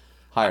Yeah. be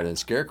higher than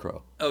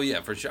Scarecrow. Oh yeah,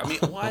 for sure. I mean,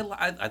 well,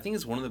 I think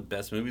it's one of the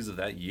best movies of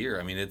that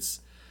year. I mean,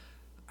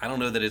 I don't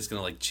know that it's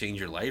gonna like change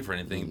your life or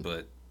anything,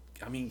 but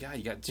I mean, God,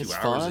 you got 2 It's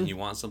hours fun. and you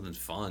want something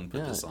fun.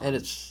 Put this on, And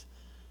it's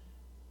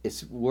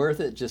worth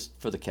it just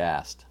for the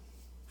cast.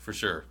 for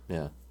sure,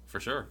 Yeah.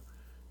 for sure.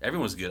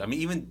 Everyone's good. I mean,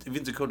 even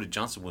Dakota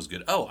Johnson was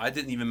good. Oh, I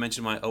didn't even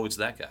mention my it's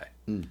that guy.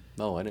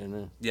 No, I didn't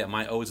know. Yeah,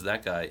 my it's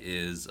that guy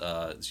is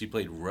she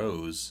played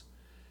Rose,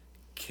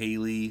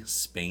 Kaylee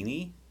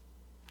Spaney.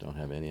 Don't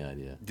have any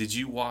idea. Did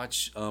you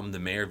watch The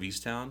Mayor of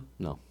Easttown?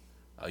 No.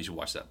 You should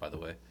watch that, by the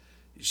way.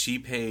 She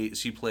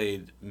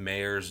played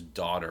Mayor's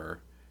daughter,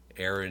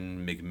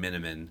 Erin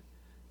McMiniman,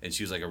 and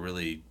she was like a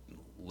really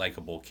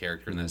likable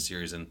character in that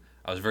series. And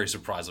I was very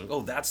surprised. I'm like,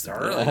 oh, that's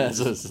her. Like,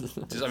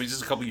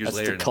 just a couple years That's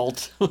later. the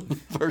cult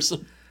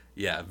person.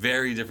 Yeah,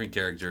 very different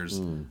characters.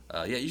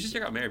 Yeah, you should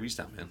check out Mayor of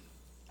Easttown, man.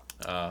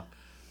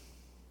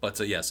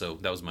 So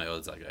that was my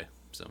it's that guy.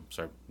 So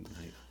sorry.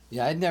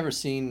 Yeah, I'd never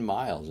seen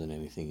Miles in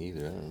anything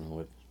either. I don't know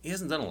what. He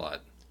hasn't done a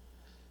lot.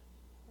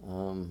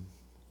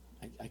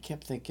 I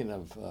kept thinking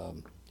of.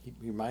 He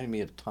reminded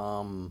me of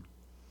Tom.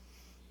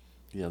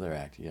 The other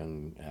actor,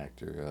 young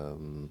actor,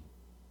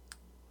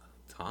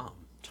 Tom.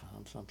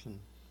 Tom something.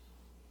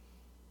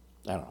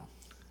 I don't know.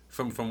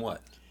 From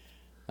what?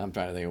 I'm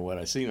trying to think of what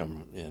I've seen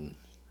him in.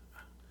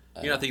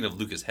 You're not thinking of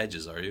Lucas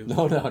Hedges, are you?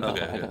 No.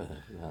 Okay.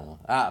 No.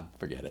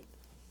 Forget it.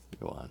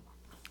 Go on.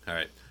 All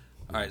right.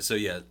 So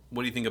yeah,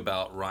 what do you think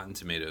about Rotten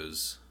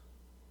Tomatoes?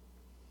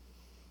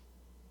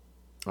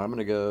 I'm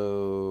gonna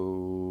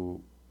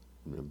go.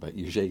 But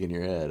you're shaking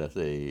your head. I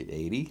say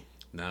 80.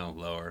 No,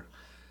 lower.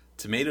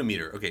 Tomato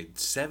meter. Okay,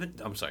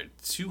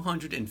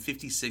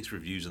 256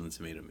 reviews on the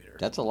Tomato meter.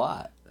 That's a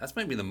lot. That's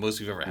maybe the most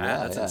we've ever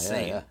had. That's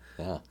insane.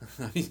 Yeah.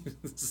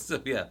 So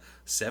yeah,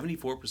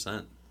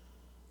 74%.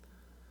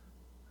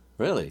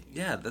 Really?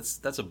 Yeah,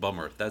 that's a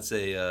bummer. That's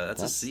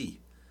a C.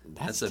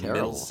 That's a terrible.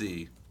 middle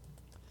C.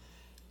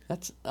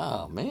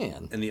 Oh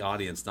man. In the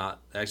audience, not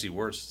actually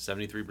worse.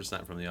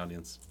 73% from the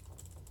audience.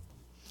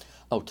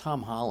 Oh,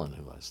 Tom Holland,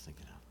 who I was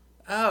thinking of.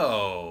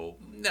 Oh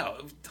no,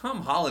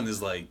 Tom Holland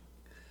is like,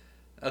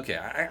 okay,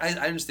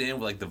 I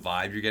understand like the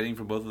vibe you're getting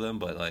from both of them,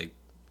 but like,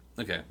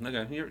 okay,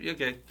 you're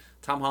okay.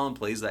 Tom Holland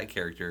plays that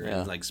character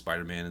in like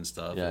Spider-Man and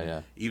stuff.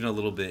 Yeah. Even a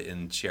little bit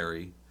in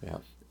Cherry. Yeah.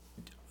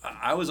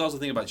 I was also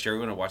thinking about Cherry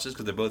when I watched this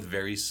because they're both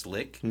very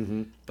slick,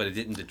 but it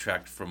didn't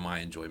detract from my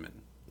enjoyment.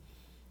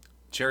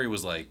 Cherry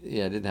was like,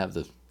 yeah, it didn't have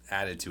the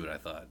added to it. I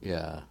thought.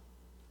 Yeah,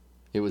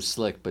 it was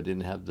slick, but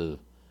didn't have the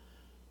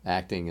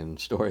acting and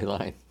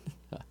storyline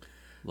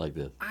like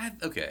this. I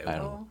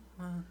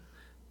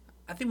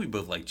think we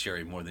both like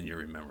Cherry more than you're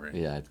remembering.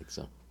 Yeah, I think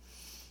so.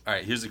 All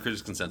right, here's the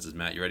critics' consensus.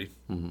 Matt, you ready?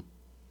 Mm-hmm.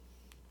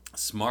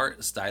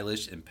 Smart,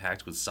 stylish, and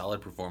packed with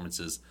solid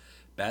performances,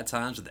 Bad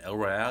Times with El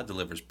Royale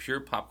delivers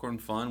pure popcorn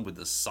fun with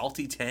the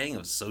salty tang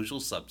of social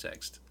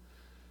subtext.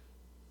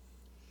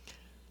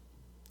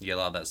 You get a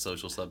lot of that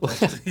social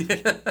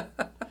subtext.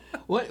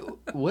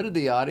 What did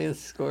the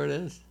audience score it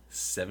as?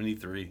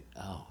 73.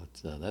 Oh,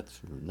 that's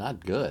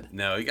not good.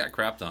 No, he got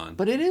crapped on.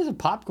 But it is a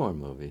popcorn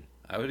movie.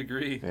 I would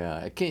agree. Yeah,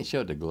 I can't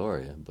show it to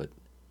Gloria, but...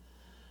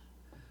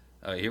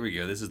 All right, here we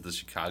go. This is the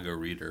Chicago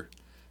Reader.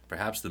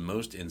 Perhaps the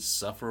most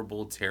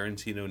insufferable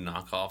Tarantino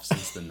knockoff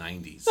since the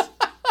 90s.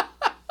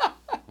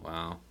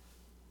 Wow.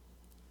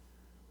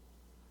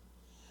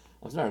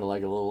 I'm starting to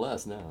like it a little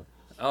less now.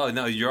 Oh,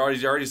 no, you're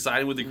already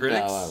siding with the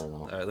critics? No, I don't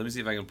know. All right, let me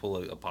see if I can pull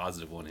a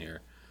positive one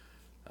here.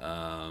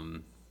 Here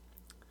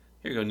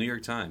you go, New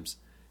York Times.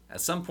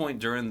 At some point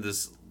during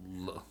this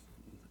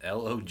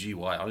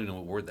L-O-G-Y, I don't even know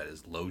what word that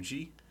is.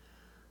 Logi?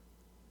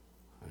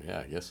 Yeah,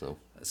 I guess so.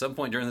 At some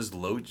point during this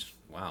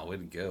wow, way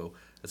to go.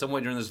 At some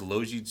point during this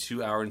Logi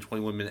 2-hour and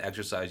 21-minute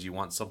exercise, you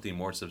want something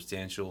more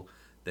substantial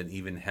than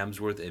even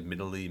Hemsworth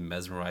admittedly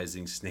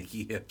mesmerizing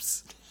snaky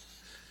hips.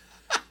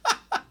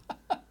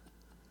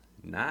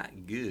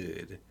 Not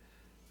good.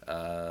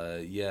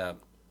 Yeah,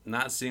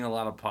 not seeing a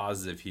lot of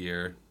positive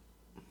here.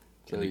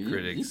 So the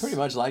critics. you pretty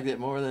much liked it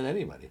more than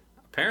anybody.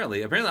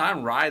 Apparently,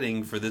 I'm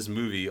riding for this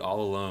movie all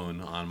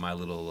alone on my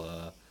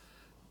little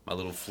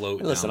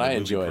float. Listen, down the I movie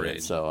enjoyed parade.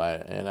 it, so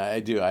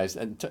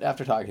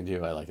after talking to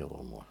you, I like it a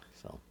little more.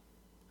 So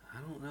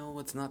I don't know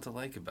what's not to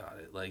like about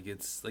it. Like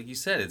it's like you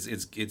said,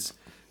 it's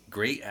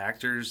great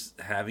actors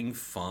having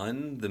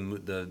fun.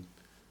 The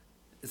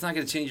it's not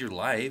going to change your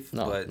life,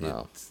 but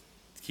it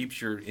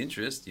keeps your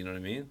interest. You know what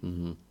I mean?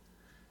 Mm-hmm.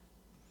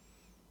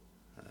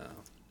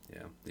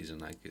 Yeah, these are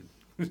not good.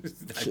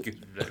 Not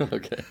good.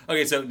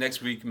 Okay, so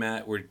next week,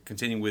 Matt, we're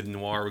continuing with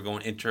noir. We're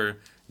going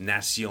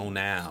international,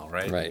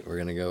 right? Right. We're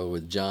gonna go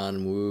with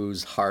John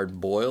Woo's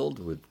Hard Boiled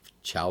with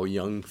Chow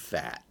Yun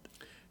Fat.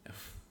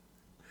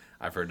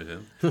 I've heard of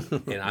him.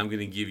 And I'm going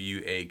to give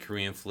you a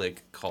Korean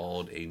flick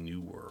called A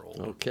New World.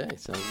 Okay,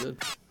 sounds good.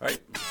 All right,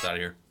 it's out of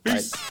here.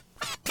 Peace. Right.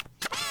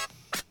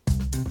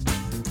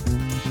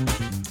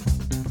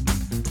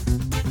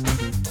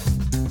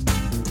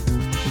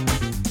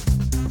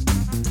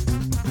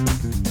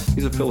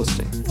 He's a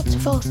Philistine. What's a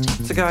Philistine?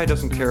 It's a guy who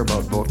doesn't care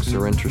about books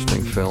or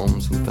interesting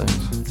films and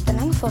things. Then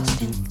I'm a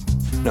Philistine.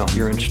 No,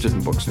 you're interested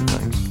in books and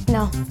things.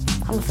 No,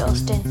 I'm a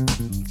Philistine.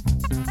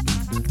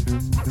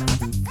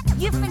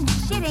 You've been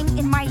shitting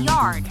in my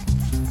yard.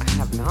 I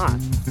have not.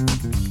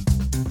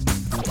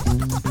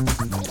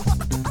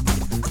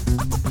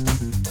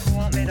 You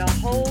want me to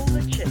hold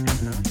the chicken,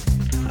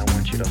 huh? I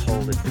want you to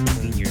hold it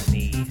between your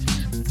knees.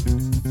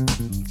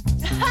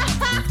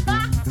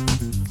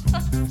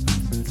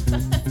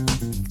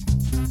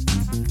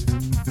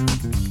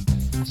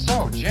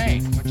 So,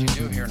 Jane, what you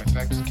do here in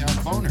effect is count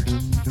boners.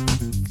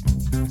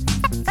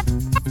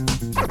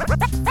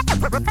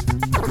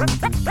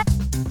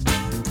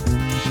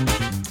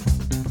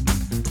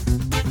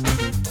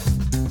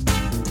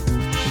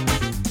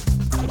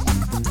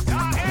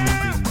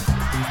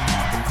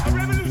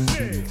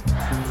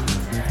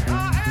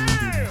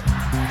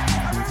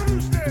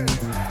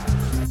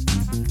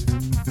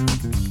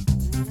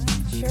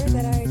 Sure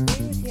that I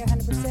agree with you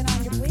 100%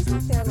 on your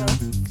policework there, Lou.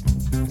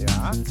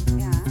 Yeah?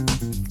 Yeah.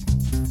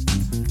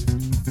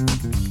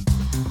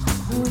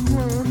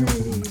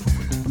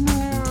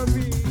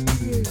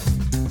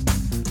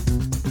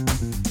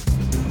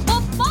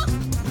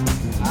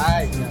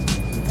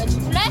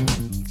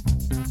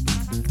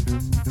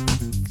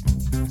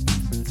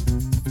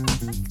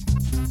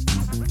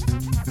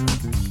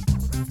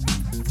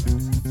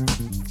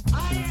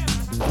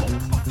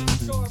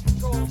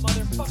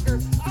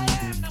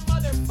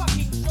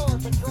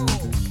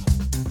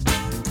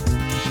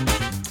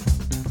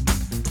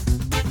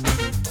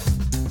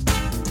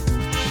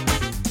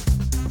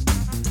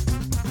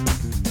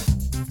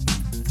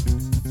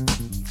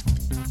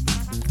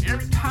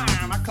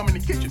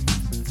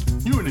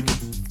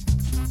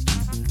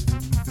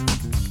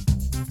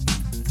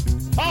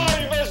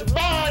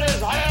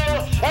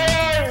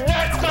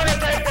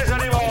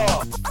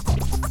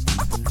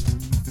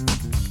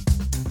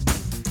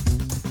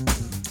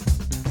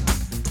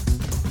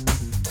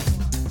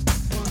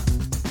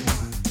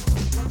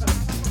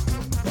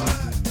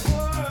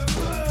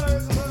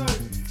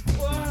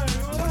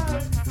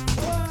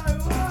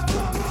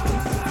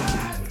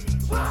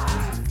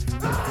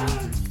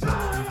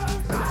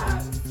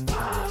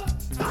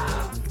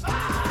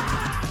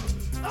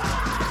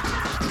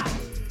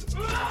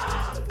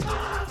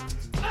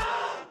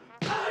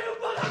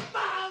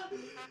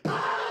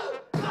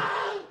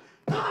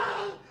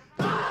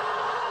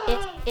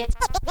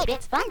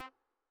 It's fun.